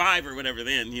 25 or whatever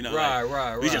then. You know.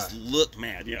 Right. We just looked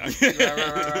mad, you know.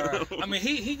 Right. I mean,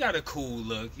 he got a cool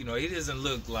look. You know, he doesn't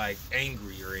look like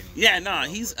angry or anything. Yeah, no,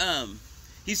 he's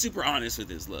super honest with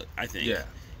his look, I think. Yeah.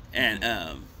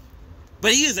 And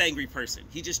but he is an angry person.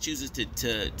 He just chooses to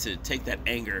take that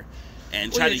anger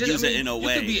and try to use it in a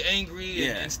way. You could be angry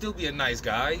and still be a nice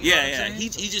guy. You know what I'm saying? He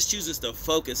just chooses to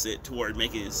focus it toward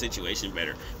making his situation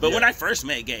better. But when I first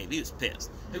met Gabe, he was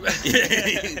pissed.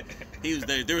 He was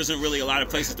there wasn't really a lot of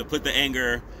places to put the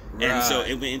anger. Right. And so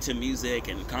it went into music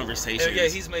and conversations. And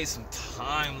he's made some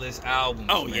timeless albums.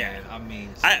 Oh man. Yeah, I mean,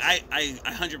 I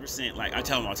 100% like I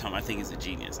tell him all the time. I think he's a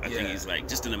genius. I think he's like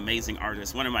just an amazing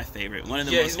artist. One of my favorite. One of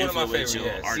the most influential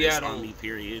artists Seattle, on me.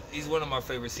 Period. He's one of my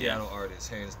favorite Seattle artists,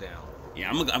 hands down. Yeah,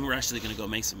 I'm actually gonna go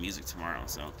make some music tomorrow.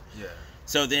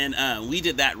 So then we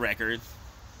did that record.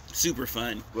 Super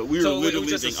fun. But we were literally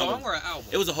it was just a song or an album?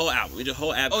 It was a whole album. We did a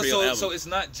whole album. So it's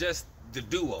not just the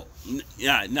duo. We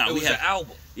had an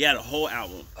album. Yeah, the whole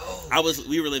album. Oh.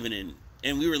 We were living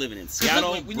in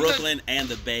Seattle, Brooklyn, and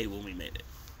the Bay when we made it.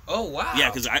 Oh wow. Yeah,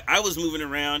 because I was moving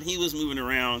around, he was moving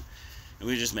around, and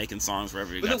we were just making songs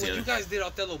wherever we got together. When you guys did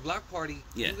Othello Block Party,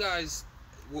 you guys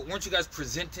weren't you guys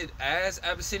presented as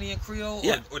Abyssinian Creole?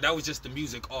 Yeah. Or that was just the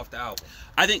music off the album?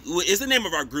 I think it's the name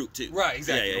of our group too. Right,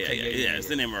 exactly. Yeah, it's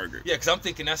the name of our group. Yeah, because I'm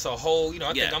thinking that's a whole,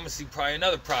 I think I'm going to see probably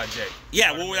another project.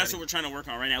 Yeah, well, that's what we're trying to work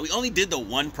on right now. We only did the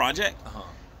one project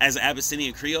as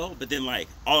Abyssinian Creole, but then like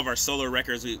all of our solo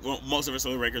records, most of our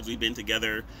solo records, we've been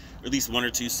together, released one or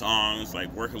two songs, like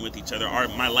working with each other.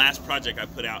 My last project I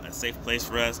put out, A Safe Place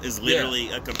for Us, is literally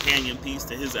a companion piece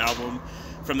to his album,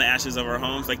 From the Ashes of Our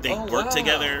Homes. Like they work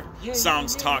together,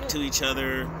 songs talk to each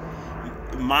other.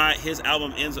 His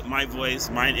album ends with my voice,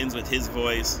 mine ends with his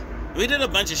voice. We did a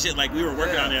bunch of shit, like we were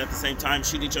working on it at the same time,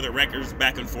 shooting each other records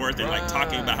back and forth and like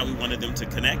talking about how we wanted them to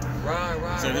connect.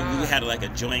 So we had like a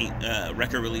joint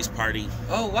record release party.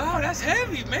 Oh wow, that's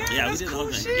heavy, man. Yeah, that's we did cool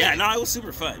the whole thing. Shit. Yeah, no, it was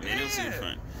super fun, man. It was super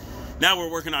fun. Now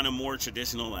we're working on a more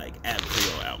traditional like Ab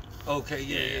Creole album. Okay,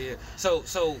 yeah. So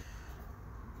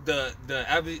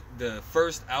the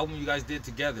first album you guys did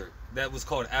together, that was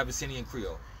called Abyssinian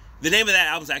Creole. The name of that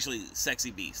album is actually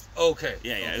Sexy Beast. Okay.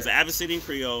 Yeah. It was Abyssinian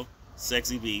Creole,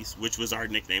 Sexy Beast, which was our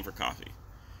nickname for coffee.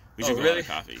 We drink a lot of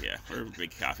coffee. Yeah, we're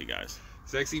big coffee guys.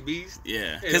 Sexy Beast.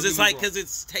 Yeah, because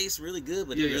it tastes really good,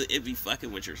 but it be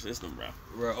fucking with your system,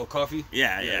 bro. Oh, coffee.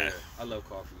 Yeah. I love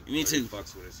coffee. Me too.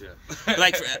 Fucks with us, yeah.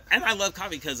 And I love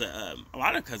coffee because a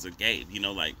lot of because of Gabe. You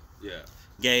know, like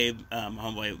Gabe,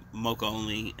 homeboy Mocha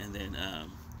Only, and then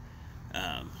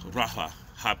Rafa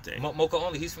Hopte. Mocha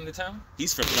Only, he's from the town?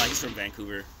 He's from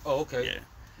Vancouver. Oh, okay.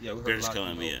 Yeah, we heard British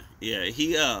Columbia. Yeah,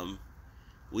 he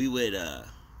we would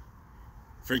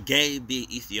for Gabe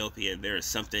being Ethiopian, there is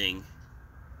something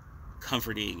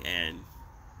comforting and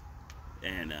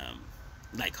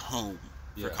like home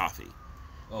for coffee.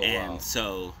 Oh, and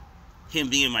so him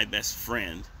being my best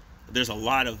friend, there's a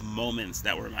lot of moments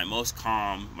that were my most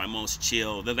calm, my most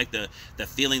chill. They're like the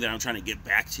feeling that I'm trying to get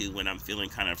back to when I'm feeling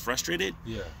kind of frustrated.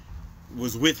 Yeah.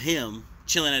 Was with him,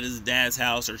 chilling at his dad's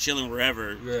house or chilling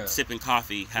wherever, sipping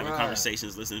coffee, having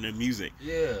conversations, listening to music.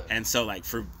 Yeah. And so like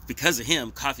because of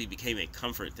him, coffee became a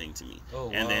comfort thing to me. Oh,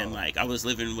 and then like I was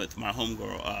living with my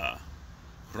homegirl,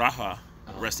 Raha,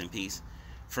 rest in peace,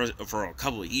 for a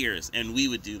couple of years, and we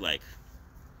would do like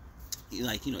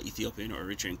Ethiopian or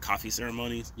Eritrean coffee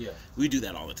ceremonies. Yeah. We do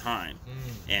that all the time.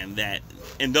 And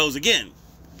those again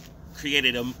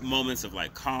created moments of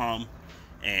like calm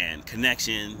and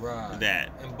connection,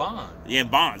 and bond. Yeah,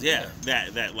 bonds. Yeah,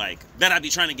 that I'd be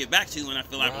trying to get back to when I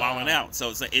feel like wilding out. So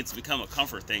it's like it's become a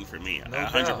comfort thing for me,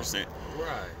 100%.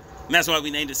 Right. And that's why we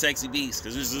named it Sexy Beast,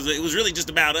 because it was really just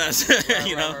about us,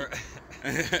 you know.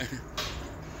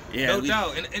 Yeah, no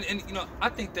doubt. And you know, I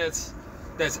think that's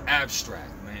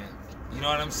abstract, man. You know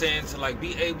what I'm saying? To like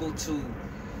be able to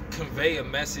convey a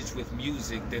message with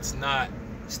music that's not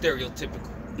stereotypical.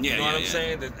 You know what I'm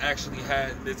saying? That's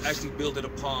actually building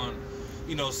upon,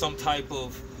 you know, some type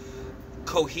of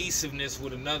cohesiveness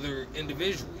with another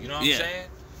individual. You know what I'm saying?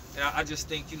 And I just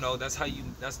think, you know, that's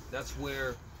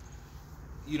where,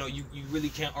 you know, you really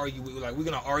can't argue with, like, we're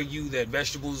gonna argue that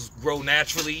vegetables grow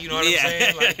naturally. You know what I'm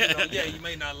saying? Like, you know, you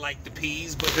may not like the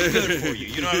peas, but they're good for you.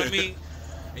 You know what I mean?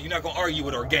 And you're not gonna argue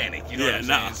with organic. You know what I'm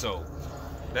saying? So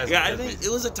I think it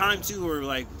was a time too where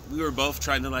like we were both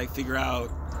trying to like figure out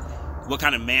what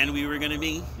kind of man we were gonna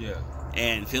be. Yeah.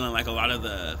 And feeling like a lot of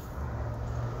the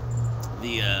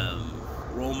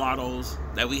role models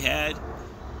that we had,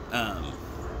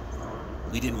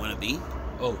 we didn't want to be.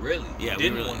 Oh, really? Yeah, we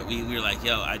were like,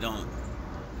 yo, I don't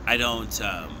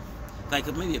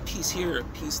like maybe a piece here, a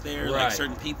piece there, like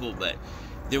certain people, but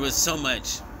there was so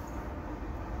much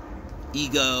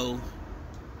ego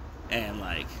and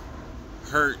like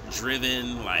hurt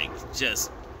driven, like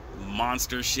just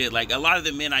monster shit. Like a lot of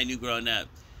the men I knew growing up,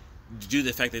 due to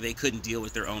the fact that they couldn't deal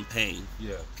with their own pain.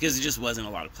 Yeah. Because it just wasn't a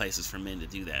lot of places for men to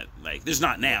do that. Like there's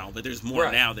not now, but there's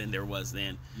more now than there was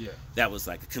then. Yeah. That was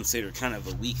like considered kind of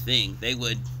a weak thing. They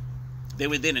would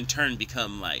then in turn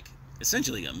become like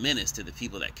essentially a menace to the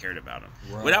people that cared about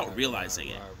them without realizing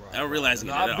it. Without realizing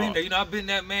it at all. You know, I've been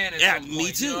that man. Yeah, at some me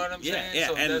point, too. You know what I'm saying? Yeah,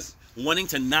 so and wanting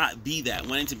to not be that,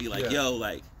 wanting to be like, yo,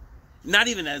 like, not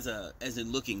even as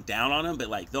in looking down on them, but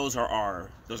like those are our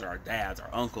dads, our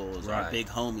uncles, our big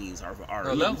homies, our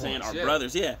you know what I'm saying, our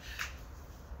brothers,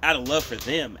 out of love for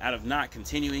them, out of not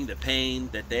continuing the pain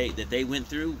that they went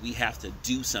through, we have to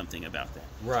do something about that.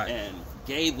 Right. And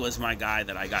Gabe was my guy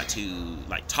that I got to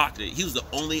like talk to. He was the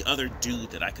only other dude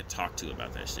that I could talk to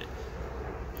about that shit.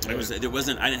 I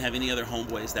didn't have any other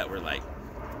homeboys that were like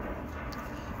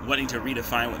wanting to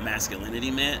redefine what masculinity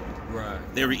meant. Right.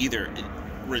 They were either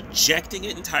rejecting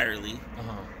it entirely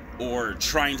or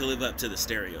trying to live up to the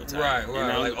stereotype. Right, you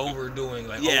know? Like overdoing,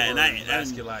 like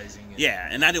over-masculizing.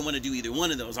 And I didn't want to do either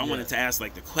one of those. I wanted to ask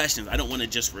like the questions. I don't want to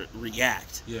just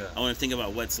react. Yeah. I want to think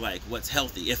about what's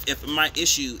healthy. If my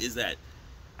issue is that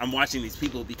I'm watching these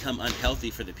people become unhealthy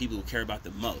for the people who care about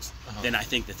them most, then I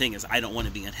think the thing is I don't want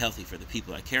to be unhealthy for the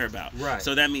people I care about. Right.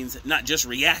 So that means not just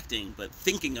reacting, but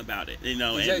thinking about it. You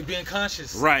know, and being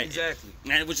conscious. Right. Exactly.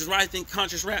 And which is where I think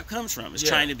conscious rap comes from. It's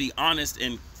trying to be honest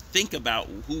and think about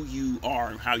who you are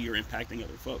and how you're impacting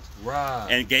other folks. Right.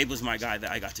 And Gabe was my guy that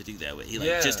I got to do that with. He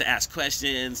just to ask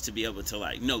questions, to be able to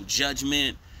like no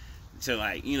judgment, to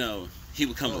like, you know, he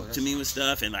would come up to me with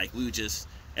stuff and like we would just.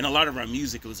 And a lot of our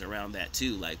music was around that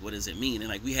too. Like, what does it mean? And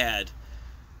like we had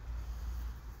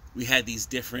these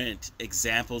different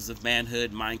examples of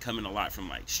manhood. Mine coming a lot from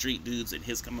like street dudes, and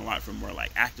his coming a lot from more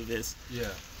like activists. Yeah.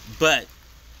 But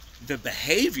the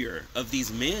behavior of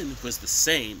these men was the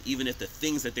same, even if the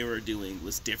things that they were doing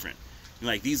was different. And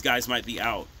like these guys might be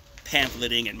out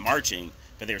pamphleting and marching,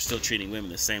 but they're still treating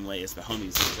women the same way as the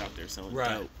homies who's out there selling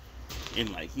dope.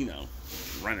 And like, you know,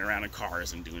 running around in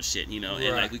cars and doing shit, you know,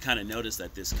 and like we kind of noticed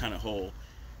that this kind of whole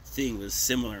thing was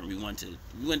similar, and we wanted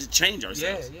to change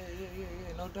ourselves. Yeah,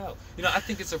 no doubt. You know, I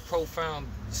think it's a profound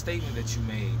statement that you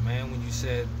made, man, when you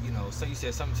said, you know, so you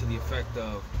said something to the effect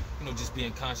of, you know, just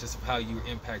being conscious of how you're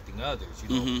impacting others,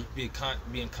 you know,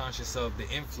 being conscious of the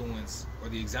influence or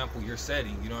the example you're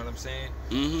setting, you know what I'm saying?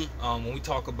 When we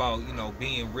talk about, you know,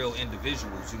 being real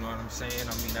individuals, you know what I'm saying?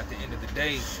 I mean, at the end of the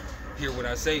day, hear what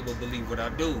I say, but believe what I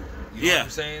do. You know what I'm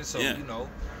saying? So, you know,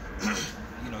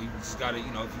 you just gotta,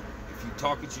 you know, if you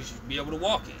talk it, you should be able to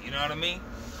walk it. You know what I mean?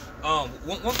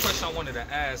 One question I wanted to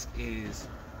ask is,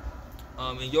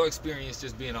 in your experience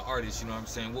just being an artist, you know what I'm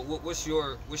saying? What's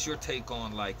your take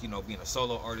on, like, you know, being a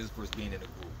solo artist versus being in a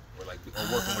group, or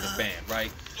working with a band,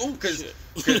 right? Because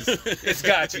it's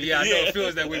got you. Yeah, I know it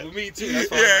feels that way with me too. That's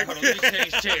why I'm like, let me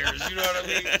change chairs. You know what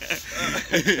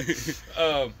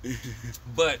I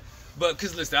mean? But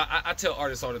because listen, I tell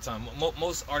artists all the time.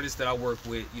 Most artists that I work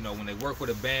with, you know, when they work with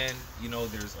a band, you know,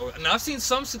 and I've seen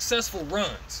some successful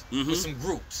runs with some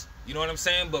groups. You know what I'm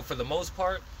saying? But for the most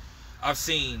part, I've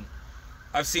seen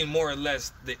more or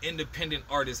less the independent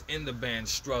artists in the band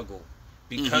struggle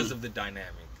because of the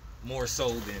dynamic, more so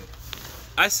than...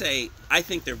 I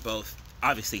think they're both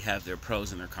obviously have their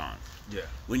pros and their cons. Yeah.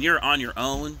 When you're on your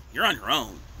own, you're on your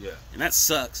own. Yeah. And that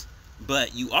sucks.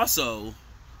 But you also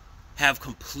have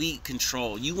complete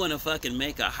control. You want to fucking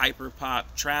make a hyper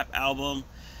pop trap album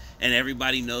and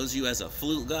everybody knows you as a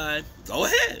flute guy, go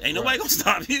ahead. Ain't nobody gonna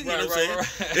stop you. You know what I'm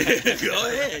saying? Go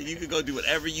ahead. You can go do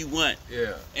whatever you want.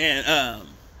 Yeah. And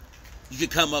you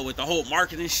could come up with the whole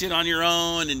marketing shit on your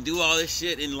own and do all this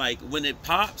shit. And like when it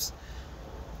pops,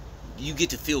 you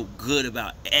get to feel good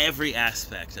about every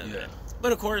aspect of it.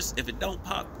 But of course, if it don't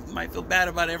pop, you might feel bad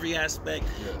about every aspect.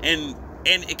 Yeah.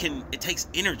 And it takes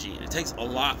energy. It takes a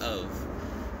lot of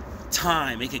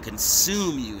time. It can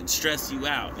consume you and stress you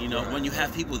out. You know, when you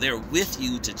have people there with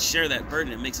you to share that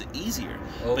burden, it makes it easier.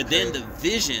 But then the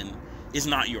vision is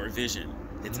not your vision.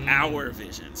 It's our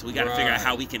vision. So we got to figure out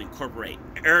how we can incorporate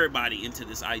everybody into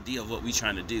this idea of what we're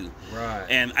trying to do. Right.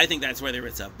 And I think that's whether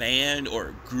it's a band or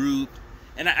a group.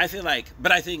 And I feel like,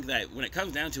 but I think that when it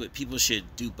comes down to it, people should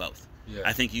do both. Yeah.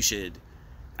 I think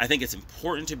it's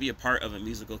important to be a part of a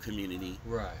musical community.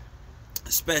 Right.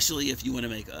 Especially if you want to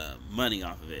make money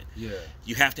off of it. Yeah.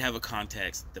 You have to have a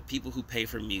context. The people who pay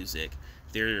for music,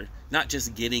 they're not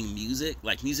just getting music.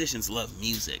 Like, musicians love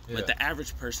music, but the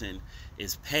average person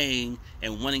is paying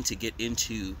and wanting to get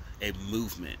into a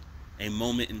movement, a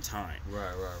moment in time.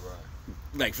 Right.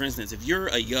 Like, for instance, if you're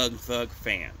a Young Thug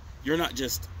fan, you're not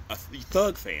just a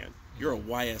Thug fan, you're a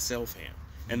YSL fan.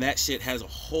 And that shit has a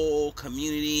whole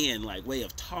community and like way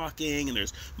of talking, and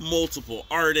there's multiple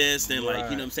artists, and like,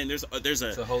 you know what I'm saying, there's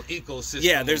a whole ecosystem.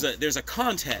 Yeah, there's a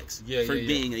context for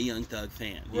being a Young Thug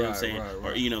fan. You know what I'm saying?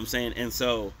 Or you know what I'm saying? And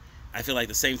so I feel like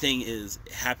the same thing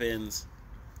happens.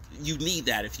 You need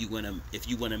that if you want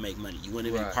to make money. You want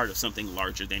to be part of something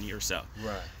larger than yourself.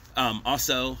 Right.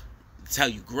 Also, it's how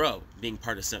you grow, being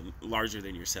part of something larger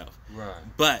than yourself. Right.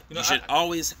 But you should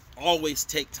always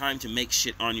take time to make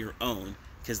shit on your own.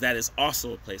 Because that is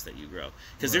also a place that you grow.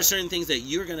 Because there's certain things that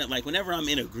you're going to, like, whenever I'm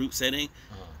in a group setting,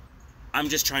 I'm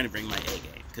just trying to bring my A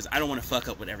game. Because I don't want to fuck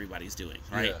up what everybody's doing,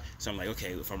 right? Yeah. So I'm like,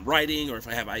 okay, if I'm writing or if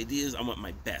I have ideas, I want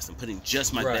my best. I'm putting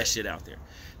just my best shit out there.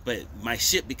 But my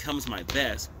shit becomes my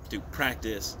best through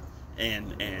practice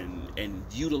and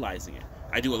utilizing it.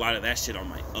 I do a lot of that shit on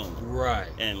my own. Right.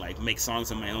 And, like, make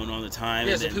songs on my own all the time.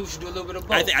 Yeah, so people should do a little bit of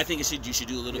both. I think you should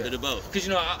do a little bit of both. Because,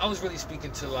 you know, I was really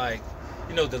speaking to, like,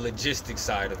 you know, the logistics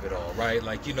side of it all, right?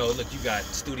 Like, you know, look, you got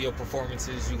studio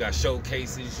performances, you got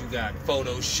showcases, you got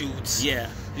photo shoots. Yeah.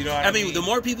 You know what I mean? The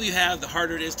more people you have, the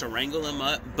harder it is to wrangle them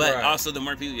up. But also, the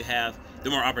more people you have, the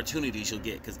more opportunities you'll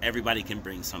get, because everybody can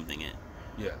bring something in.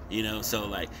 Yeah. You know, so,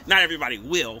 like, not everybody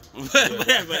will, but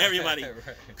everybody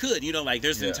could. You know, like,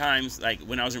 there's been times, like,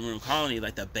 when I was in Room Colony,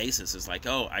 like, the bassist is like,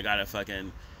 oh, I got to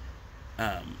fucking...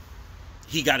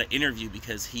 he got an interview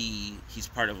because he's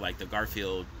part of, like, the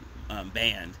Garfield...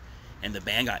 band, and the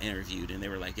band got interviewed, and they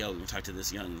were like, yo, we talked to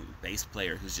this young bass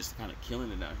player who's just kind of killing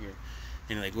it out here,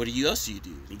 and they're like, what else do you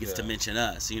do? And he gets to mention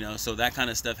us, you know, so that kind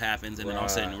of stuff happens, and then all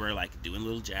of a sudden we're like doing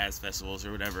little jazz festivals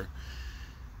or whatever.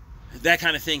 That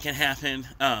kind of thing can happen.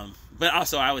 But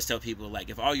also, I always tell people, like,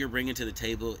 if all you're bringing to the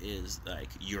table is like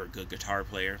you're a good guitar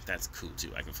player, that's cool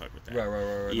too. I can fuck with that.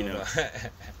 Right. You know.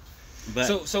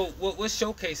 But so what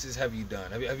showcases have you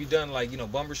done? Have you done, like, you know,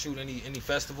 Bumbershoot, any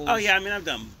festivals? Oh yeah, I mean, I've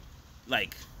done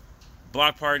like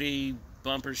Block Party,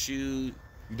 Bumbershoot.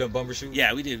 You done Bumbershoot?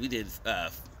 Yeah, we did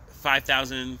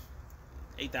 5,000,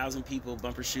 8,000 people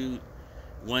Bumbershoot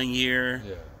 1 year.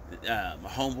 Yeah. My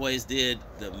homeboys did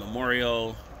the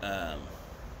Memorial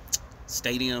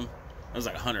Stadium. It was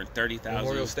like 130,000.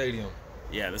 Memorial Stadium.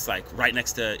 Yeah, that's like right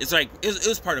next to. It's like it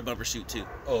was part of Bumbershoot too.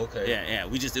 Oh, okay. Yeah.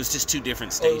 It was just two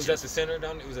different stages. Oh, was that the center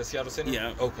down? It was at Seattle Center.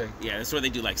 Yeah. Okay. Yeah, that's where they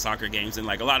do like soccer games, and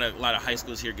like a lot of high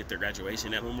schools here get their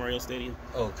graduation at Memorial Stadium.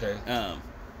 Okay.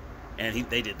 And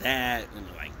they did that, and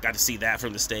like got to see that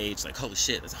from the stage. Like, holy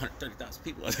shit, that's 130,000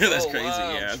 people. That's crazy.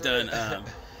 Wow, yeah, I've done.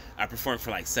 I performed for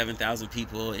like 7,000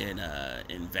 people in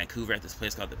Vancouver at this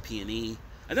place called the P&E.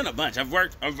 I've done a bunch.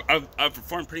 I've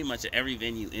performed pretty much at every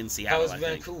venue in Seattle. How is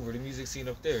Vancouver? The music scene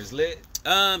up there is lit.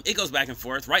 It goes back and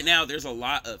forth. Right now, there's a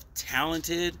lot of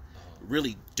talented,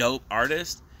 really dope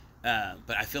artists,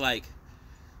 but I feel like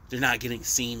they're not getting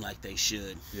seen like they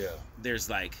should. Yeah. There's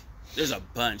like There's a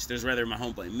bunch. There's rather my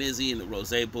homeboy Mizzy and the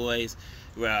Rose Boys,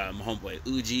 my homeboy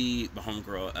Uji, my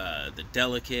homegirl the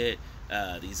Delicate,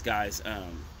 these guys,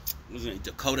 what's his name?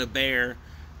 Dakota Bear.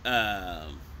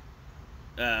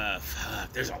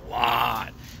 Fuck, there's a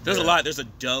lot. There's a lot. There's a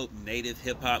dope native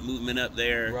hip hop movement up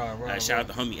there. Shout out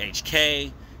the homie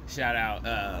HK. Shout out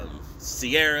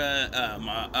Sierra.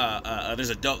 There's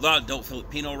a lot of dope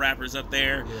Filipino rappers up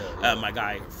there. My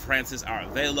guy Francis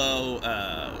Aravelo,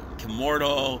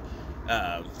 Kimortal.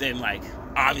 Then like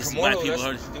obviously Kimortal, white people.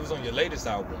 It was on your latest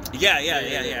album.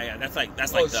 Yeah. That's like the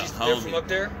homie. They're from up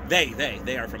there.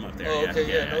 They are from up there. Oh,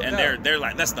 okay, No and doubt. they're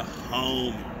like that's the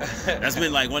homie. That's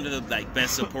been like one of the like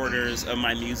best supporters of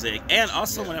my music, and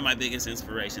also one of my biggest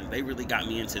inspirations. They really got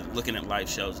me into looking at live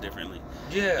shows differently.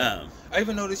 I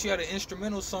even noticed you had an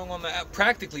instrumental song on the album,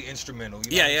 practically instrumental.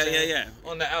 You know yeah.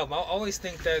 On the album, I always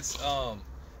think that's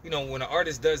you know, when an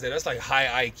artist does that, that's like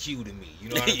high IQ to me. You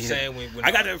know what I'm saying? When I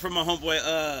got that from my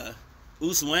homeboy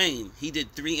Oos Wayne. He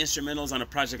did 3 instrumentals on a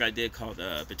project I did called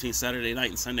Between Saturday Night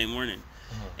and Sunday Morning.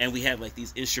 And we had like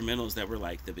these instrumentals that were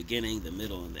like the beginning, the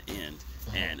middle, and the end.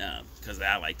 And because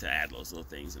I like to add those little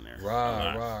things in there.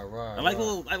 Right.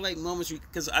 I like moments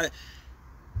because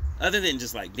other than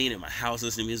just like being in my house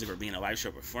listening to music or being a live show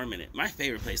performing it, my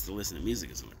favorite place to listen to music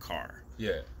is in the car.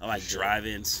 I like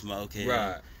driving, smoking.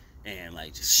 And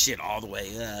like just shit all the way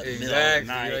up, middle of the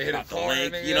night, out the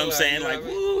lake. You know what I'm saying? Like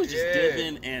woo, just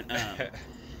dipping. And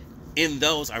in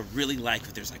those, I really like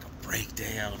if there's like a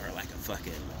breakdown or like a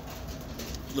fucking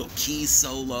little key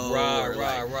solo, or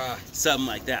something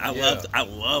like that. I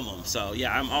love them. So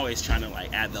yeah, I'm always trying to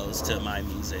like add those to my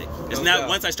music. Because now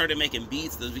once I started making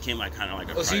beats, those became like kind of like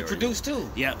a priority. So you produce too?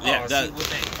 Yeah.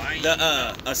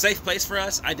 A Safe Place for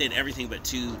Us, I did everything but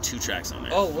two tracks on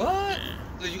there. Oh what?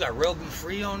 You got Real Be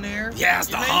Free on there. Yeah, that's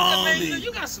the homie.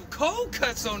 You got some cold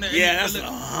cuts on there. Yeah, that's the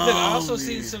homie. Look, I also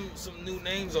see some new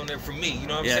names on there for me. You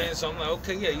know what I'm saying? So I'm like,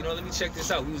 okay, yeah, you know, let me check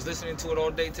this out. We was listening to it all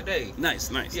day today.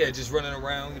 Nice. Yeah, just running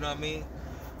around. You know what I mean?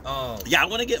 Yeah, I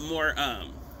want to get more.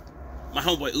 My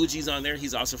homeboy Uji's on there.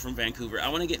 He's also from Vancouver. I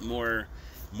want to get more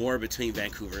between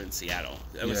Vancouver and Seattle.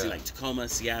 I want to see like Tacoma,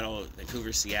 Seattle,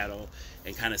 Vancouver, Seattle,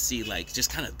 and kind of see like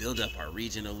just kind of build up our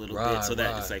region a little bit so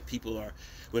that it's like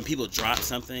when people drop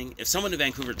something, if someone in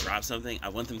Vancouver drops something, I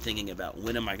want them thinking about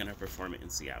when am I going to perform it in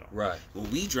Seattle. When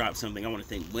we drop something, I want to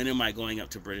think when am I going up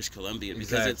to British Columbia,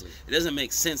 because it doesn't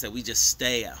make sense that we just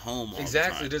stay at home all the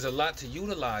time. There's a lot to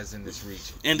utilize in this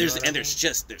region. And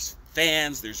there's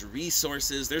fans, there's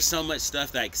resources, there's so much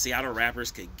stuff that Seattle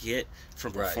rappers could get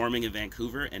from performing in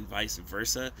Vancouver and vice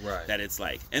versa. That it's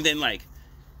like, and then like,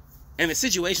 and the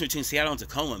situation between Seattle and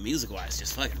Tacoma, music-wise,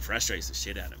 just fucking frustrates the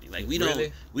shit out of me. Like we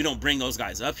don't bring those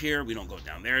guys up here. We don't go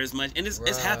down there as much, and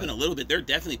it's happened a little bit. There are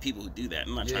definitely people who do that.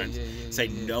 I'm not trying to say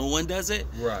no one does it,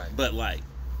 but like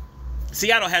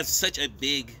Seattle has such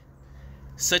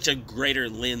a greater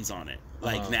lens on it,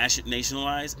 like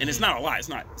nationalized, and it's not a lot. It's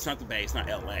not the Bay. It's not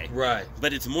LA.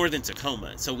 But it's more than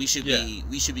Tacoma. So we should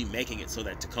be making it so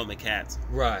that Tacoma cats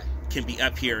can be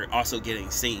up here also getting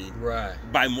seen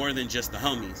by more than just the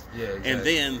homies. And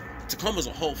then Tacoma's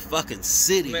a whole fucking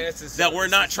city that we're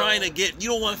not trying to get. You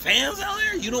don't want fans out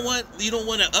there. You don't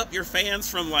want to up your fans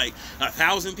from like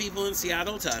 1,000 people in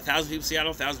Seattle to 1,000 people in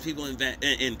Seattle, 1,000 people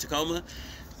in Tacoma.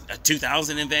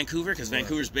 2,000 in Vancouver, because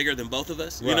Vancouver's bigger than both of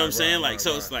us. You know what I'm saying?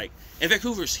 It's like, and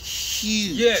Vancouver's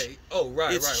huge.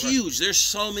 It's huge. There's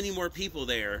so many more people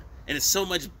there, and it's so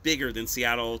much bigger than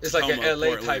Seattle. It's Tacoma, like an LA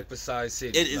Portland. Type of size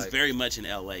city. It is very much an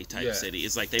LA type city.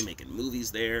 It's like they making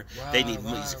movies there. They need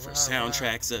music for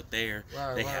soundtracks up there.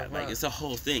 They have like it's a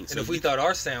whole thing. And if we thought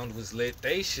our sound was lit,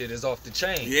 they shit is off the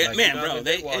chain. Yeah, like, man, bro.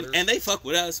 They fuck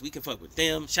with us. We can fuck with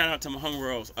them. Shout out to my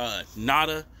homegirls,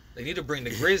 Nada. They need to bring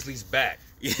the Grizzlies back.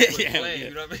 You know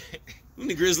what I mean?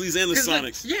 The Grizzlies and the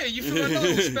Sonics. Like, you feel like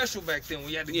it was special back then when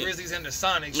you had the Grizzlies and the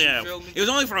Sonics. You feel me? It was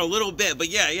only for a little bit, but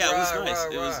it was nice.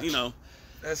 It was, you know.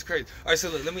 That's crazy. All right, so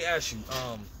look, let me ask you,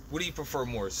 what do you prefer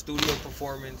more, studio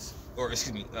performance, or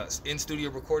excuse me, in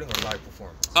studio recording or live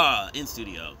performance? In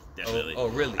studio, definitely. Oh,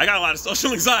 really? I got a lot of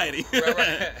social anxiety.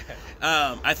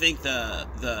 I think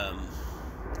the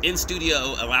in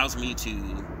studio allows me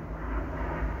to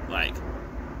like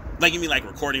you mean like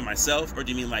recording myself, or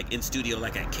do you mean like in studio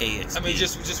like at KHINGZ? I mean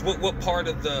just what part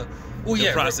of the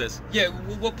process?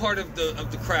 What part of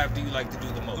the craft do you like to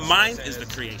do the most? Mine is the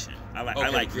creation. I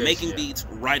like making beats,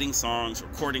 writing songs,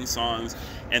 recording songs,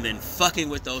 and then fucking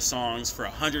with those songs for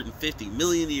 150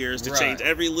 million years to change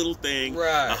every little thing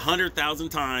 100,000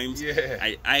 times.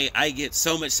 Yeah. I get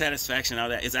so much satisfaction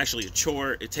out of that. It's actually a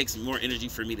chore. It takes more energy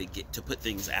for me to put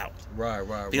things out.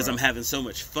 Because I'm having so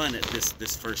much fun at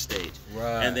this first stage.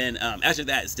 And then after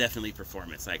that, it's definitely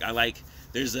performance. Like I like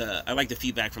the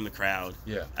feedback from the crowd.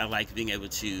 Yeah. I like being able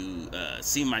to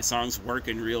see my songs work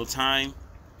in real time.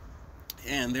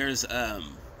 And there's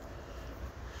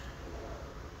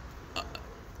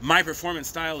my performance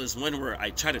style is one where I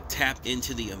try to tap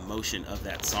into the emotion of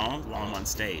that song while I'm on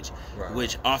stage,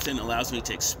 which often allows me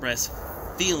to express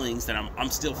feelings that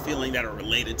I'm still feeling that are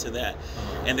related to that.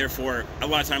 And therefore, a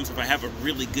lot of times if I have a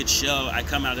really good show, I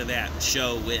come out of that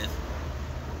show with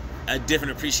a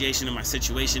different appreciation of my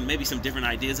situation, maybe some different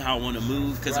ideas of how I want to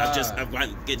move, because I've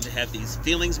gotten getting to have these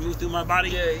feelings move through my body.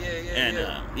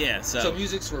 So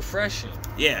music's refreshing.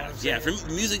 For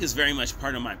music is very much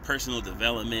part of my personal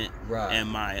development and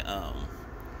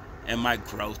my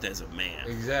growth as a man.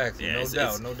 Exactly.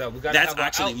 No doubt. We gotta that's have our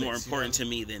actually outlets, more important to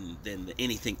me than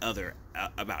anything other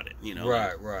about it. You know.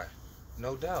 Right.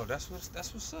 No doubt. That's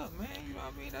what's up, man. You know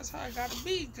what I mean? That's how it gotta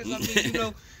be. Because I mean, you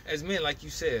know, as men, like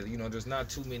you said, you know, there's not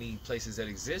too many places that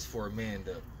exist for a man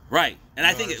to. Right. And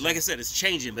I think, like I said, it's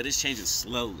changing, but it's changing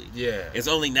slowly. Yeah. It's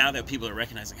only now that people are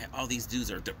recognizing, hey, all these dudes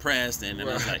are depressed, and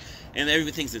it's like, and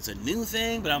everybody thinks it's a new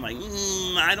thing, but I'm like,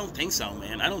 I don't think so,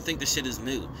 man. I don't think this shit is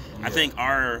new. I think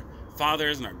our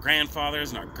fathers and our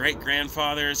grandfathers and our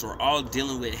great-grandfathers were all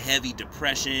dealing with heavy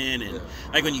depression and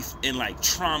like like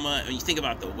trauma. When you think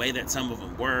about the way that some of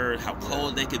them were, how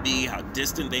cold they could be, how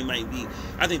distant they might be,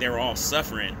 I think they were all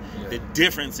suffering. The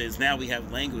difference is now we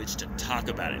have language to talk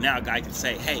about it. Now a guy can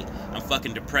say, hey, I'm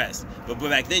fucking depressed, but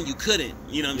back then you couldn't,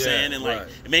 you know what I'm saying? And like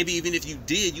maybe even if you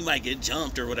did, you might get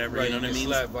jumped or whatever, you know what I mean?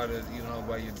 Slapped by the, you know,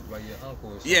 by your uncle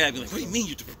or something. Yeah, I'd be like, what do you mean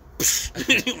you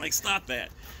depressed? Like, stop that.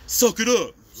 Suck it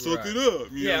up. Suck it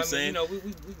up. You know what I'm saying? You know, we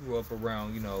grew up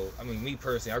around, you know, I mean, me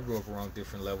personally, I grew up around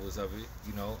different levels of it.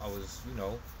 You know, I was, you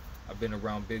know, I've been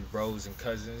around big bros and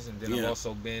cousins, and then I've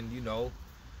also been, you know,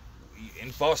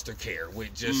 in foster care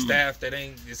with just staff that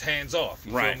ain't just hands off.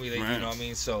 You feel me? You know what I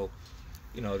mean? So,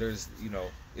 you know, there's, you know,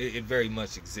 it very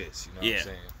much exists. You know what I'm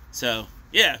saying? So,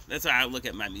 that's how I look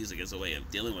at my music, as a way of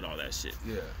dealing with all that shit.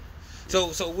 So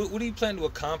what do you plan to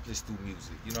accomplish through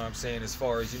music? You know what I'm saying? As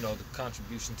far as, you know, the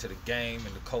contribution to the game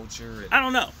and the culture. And... I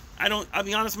don't know. I'll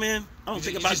be honest, man. I don't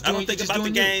think about the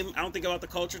game. I don't think about the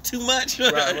culture too much.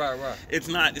 Right. It's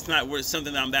not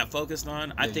something that I'm that focused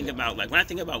on. I think about, like, when I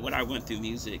think about what I went through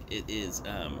music, it is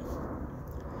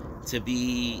to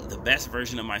be the best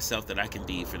version of myself that I can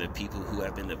be for the people who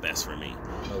have been the best for me.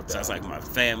 So it's like my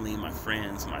family, my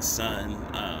friends, my son,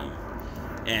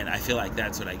 and I feel like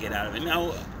that's what I get out of it.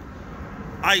 Now,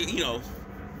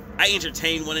 I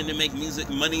entertain wanting to make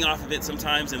money off of it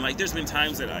sometimes, and like there's been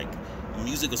times that like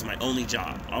music was my only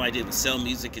job. All I did was sell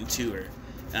music and tour.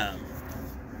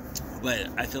 But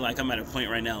I feel like I'm at a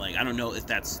point right now, like I don't know if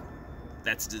that's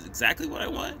exactly what I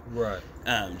want. Right.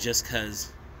 Just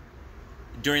because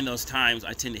during those times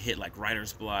I tend to hit like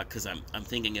writer's block because I'm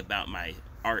thinking about my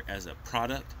art as a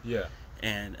product. Yeah.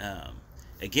 And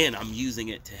again, I'm using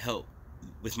it to help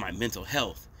with my mental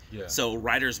health. Yeah. So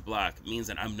writer's block means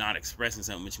that I'm not expressing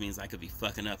something, which means I could be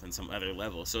fucking up on some other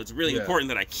level. So it's really important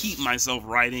that I keep myself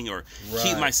writing or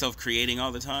keep myself creating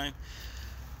all the time.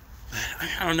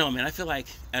 I don't know, man. I feel like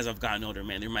as I've gotten older,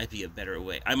 man, there might be a better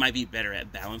way. I might be better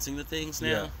at balancing the things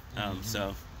now.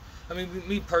 So, I mean,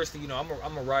 me personally, you know,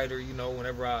 I'm a writer. You know,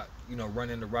 whenever I, you know, run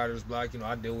into writer's block, you know,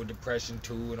 I deal with depression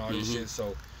too and all this shit.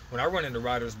 So when I run into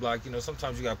writer's block, you know,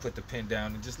 sometimes you gotta put the pen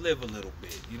down and just live a little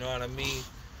bit. You know what I mean?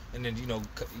 And then, you know,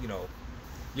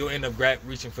 you'll end up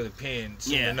reaching for the pen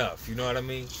soon enough. You know what I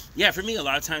mean? Yeah, for me, a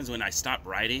lot of times when I stop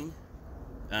writing,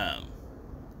 I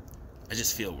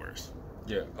just feel worse.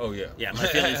 Yeah. Oh yeah. Yeah,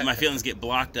 my feelings get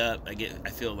blocked up. I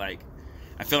feel like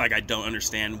I don't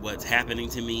understand what's happening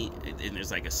to me, and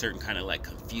there's like a certain kind of like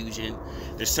confusion.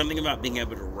 There's something about being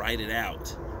able to write it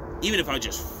out, even if I was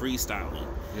just freestyling,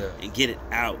 and get it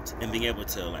out and being able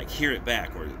to like hear it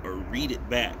back or read it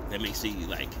back. That makes me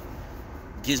like.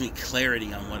 Gives me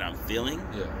clarity on what I'm feeling,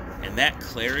 and that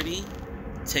clarity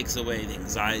takes away the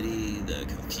anxiety, the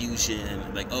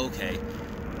confusion. Like, okay,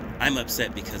 I'm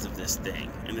upset because of this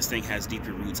thing, and this thing has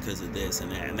deeper roots because of this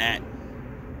and that. And that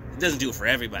it doesn't do it for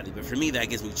everybody, but for me, that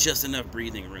gives me just enough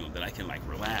breathing room that I can like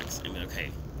relax and be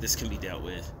okay. This can be dealt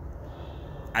with.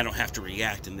 I don't have to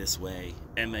react in this way,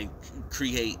 and then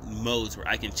create modes where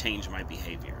I can change my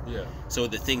behavior. Yeah. So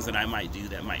the things that I might do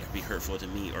that might be hurtful to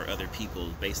me or other people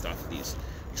based off of these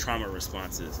trauma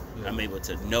responses, I'm able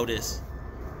to notice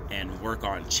and work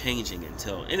on changing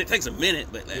until, and it takes a minute,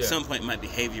 but at some point my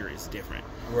behavior is different.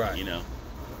 Right. You know.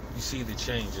 You see the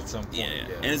change at some point. Yeah.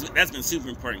 And that's been super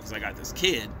important because I got this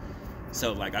kid,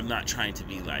 so like I'm not trying to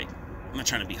be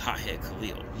hothead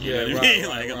Khalil. You know what I mean?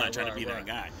 Like I'm not trying to be that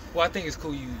guy. Well, I think it's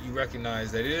cool you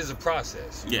recognize that it is a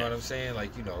process. You know what I'm saying?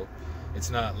 Like, you know, it's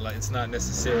not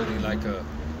necessarily like a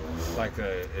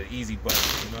easy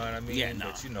button. You know what I mean? Yeah, no.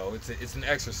 But you know, it's an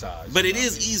exercise. But it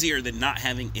is easier than not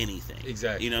having anything.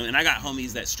 Exactly. You know, and I got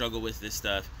homies that struggle with this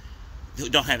stuff who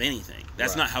don't have anything.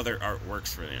 That's not how their art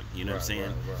works for them. You know what I'm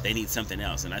saying? They need something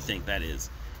else, and I think that is.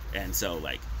 And so,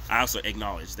 like, I also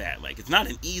acknowledge that. Like, it's not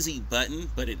an easy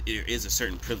button, but it is a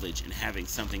certain privilege in having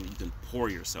something you can pour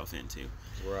yourself into.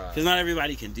 Right. Because not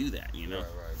everybody can do that, you know?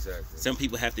 Right, exactly. Some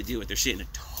people have to deal with their shit in a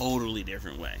totally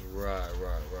different way. Right.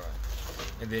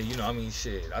 And then, you know, I mean,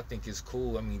 shit, I think it's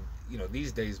cool. I mean, you know,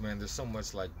 these days, man, there's so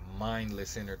much, like,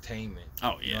 mindless entertainment.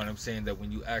 Oh, yeah. You know what I'm saying? That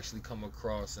when you actually come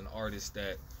across an artist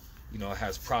that, you know,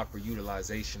 has proper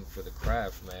utilization for the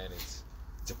craft, man, it's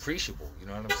appreciable. You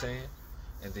know what I'm saying?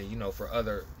 And then, you know, for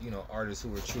other, you know, artists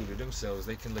who are true to themselves,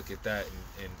 they can look at that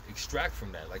and extract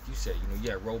from that. Like you said, you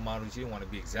know, role models, you don't want to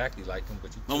be exactly like them,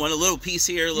 but you want a little piece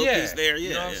here, a little piece there. Yeah,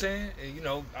 you know what I'm saying? And, you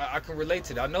know, I can relate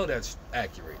to that. I know that's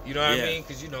accurate. You know what I mean?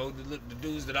 Because, you know, the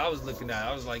dudes that I was looking at,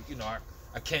 I was like, you know,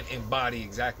 I can't embody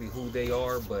exactly who they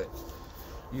are, but,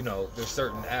 you know, there's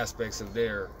certain aspects of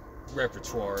their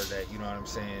repertoire that, you know what I'm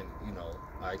saying, you know,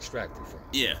 I extracted from.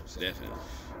 Yeah, you know definitely.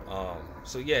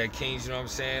 So yeah, Kings, you know what I'm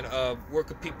saying? Where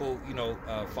could people, you know,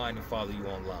 find and follow you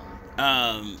online?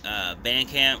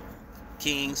 Bandcamp,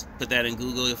 KHINGZ, put that in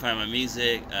Google, you'll find my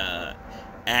music.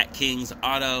 At KHINGZ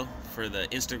Auto for the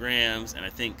Instagrams, and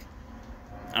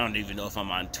I don't even know if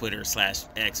I'm on Twitter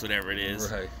 /X, whatever it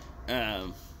is. Right.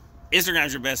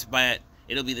 Instagram's your best bet.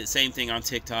 It'll be the same thing on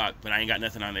TikTok, but I ain't got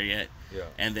nothing on there yet. Yeah.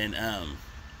 And then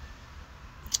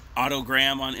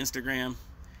Autogram on Instagram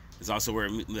is also where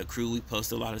the crew, we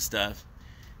post a lot of stuff.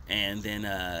 And then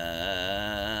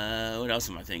what else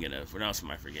am I thinking of? What else am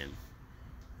I forgetting?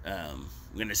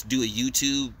 We're gonna do a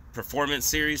YouTube performance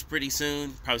series pretty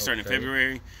soon, probably starting in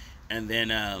February. And then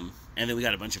we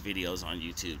got a bunch of videos on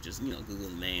YouTube. Just, you know, Google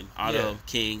the name Auto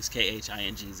KHINGZ,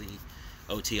 KHINGZ,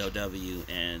 OTOW,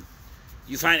 and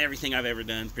you find everything I've ever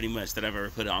done, pretty much, that I've ever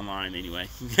put online anyway.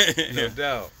 No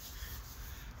doubt.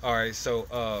 All right,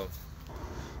 so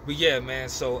but yeah, man,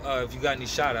 so if you got any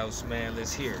shout outs, man,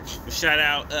 let's hear it. Shout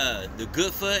out the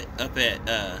Goodfoot up at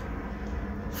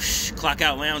Clock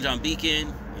Out Lounge on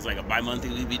Beacon. It's like a bi-monthly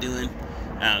we be doing.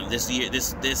 This year,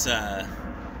 this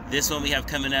one we have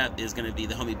coming up is gonna be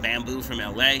the homie Bamboo from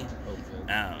LA. Okay.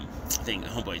 I think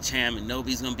homeboy Cham and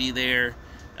Nobi's gonna be there.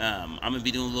 I'm gonna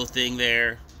be doing a little thing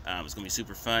there. It's gonna be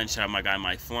super fun. Shout out my guy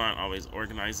Mike Flaunt, always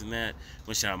organizing that. Want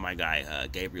to shout out my guy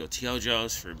Gabriel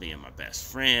Teojos for being my best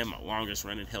friend, my longest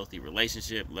running healthy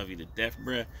relationship. Love you to death,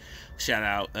 bruh. Shout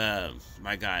out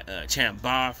my guy Cham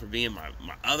Ba for being my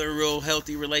other real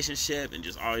healthy relationship and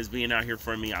just always being out here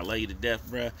for me. I love you to death,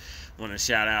 bruh. Want to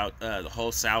shout out the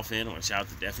whole South End. I want to shout out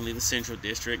to definitely the Central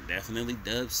District, definitely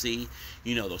Dub C.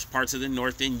 You know, those parts of the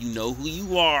North End, you know who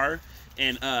you are.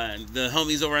 And the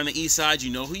homies over on the east side,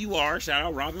 you know who you are. Shout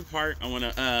out Robin Park. I want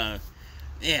to,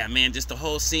 yeah, man, just the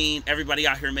whole scene. Everybody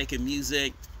out here making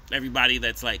music. Everybody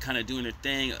that's, like, kind of doing their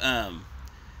thing.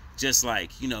 Just,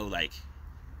 like, you know, like,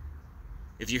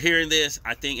 if you're hearing this,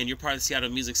 I think, and you're part of the Seattle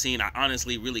music scene, I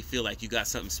honestly really feel like you got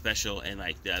something special. And,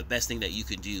 like, the best thing that you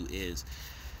could do is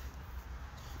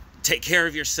take care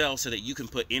of yourself so that you can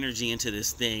put energy into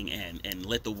this thing and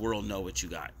let the world know what you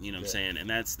got. You know what I'm saying? And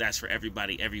that's for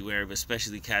everybody everywhere, but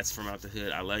especially cats from out the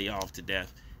hood. I love y'all to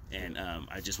death. And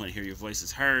I just want to hear your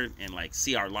voices heard and, like,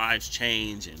 see our lives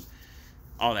change and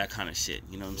all that kind of shit.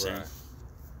 You know what I'm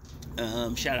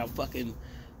saying? Shout out fucking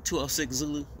 206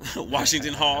 Zulu,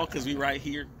 Washington Hall, because we right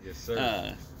here. Yes,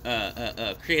 sir.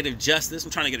 Creative Justice. I'm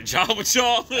trying to get a job with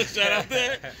y'all. Shout out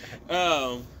there.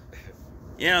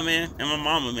 Yeah, man, and my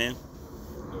mama, man.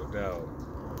 No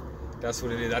doubt. That's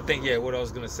what it is. I think, yeah, what I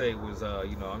was gonna say was,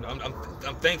 you know,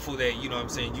 I'm thankful that, you know what I'm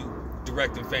saying, you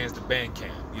directing fans to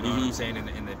Bandcamp. You know what I'm saying?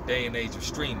 In the day and age of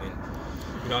streaming,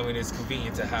 you know what I mean, it's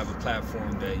convenient to have a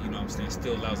platform that, you know what I'm saying,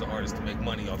 still allows the artist to make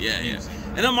money off the music.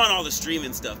 And I'm on all the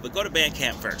streaming stuff, but go to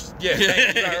Bandcamp first. Yeah,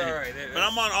 thank you. Right. But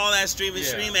I'm on all that streaming,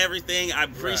 stream everything. I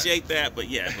appreciate that, but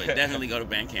yeah, but definitely go to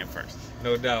Bandcamp first.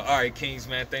 No doubt. All right, Kings,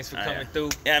 man, thanks for coming through.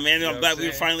 Yeah, man, I'm glad we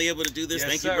were finally able to do this.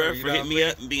 Thank you, bro, for hitting me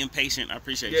up and being patient. I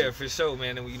appreciate you. Yeah, for sure,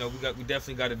 man. And, you know, we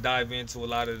definitely got to dive into a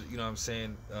lot of, you know what I'm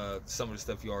saying, some of the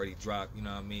stuff you already dropped, you know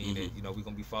what I mean? And, you know, we're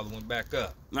going to be following back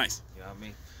up. Nice. You know what I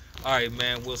mean? All right,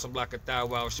 man, Wilson Block of Thigh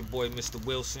Wow. It's your boy, Mistah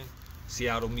Wilson.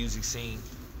 Seattle music scene.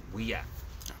 We out.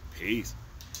 Peace.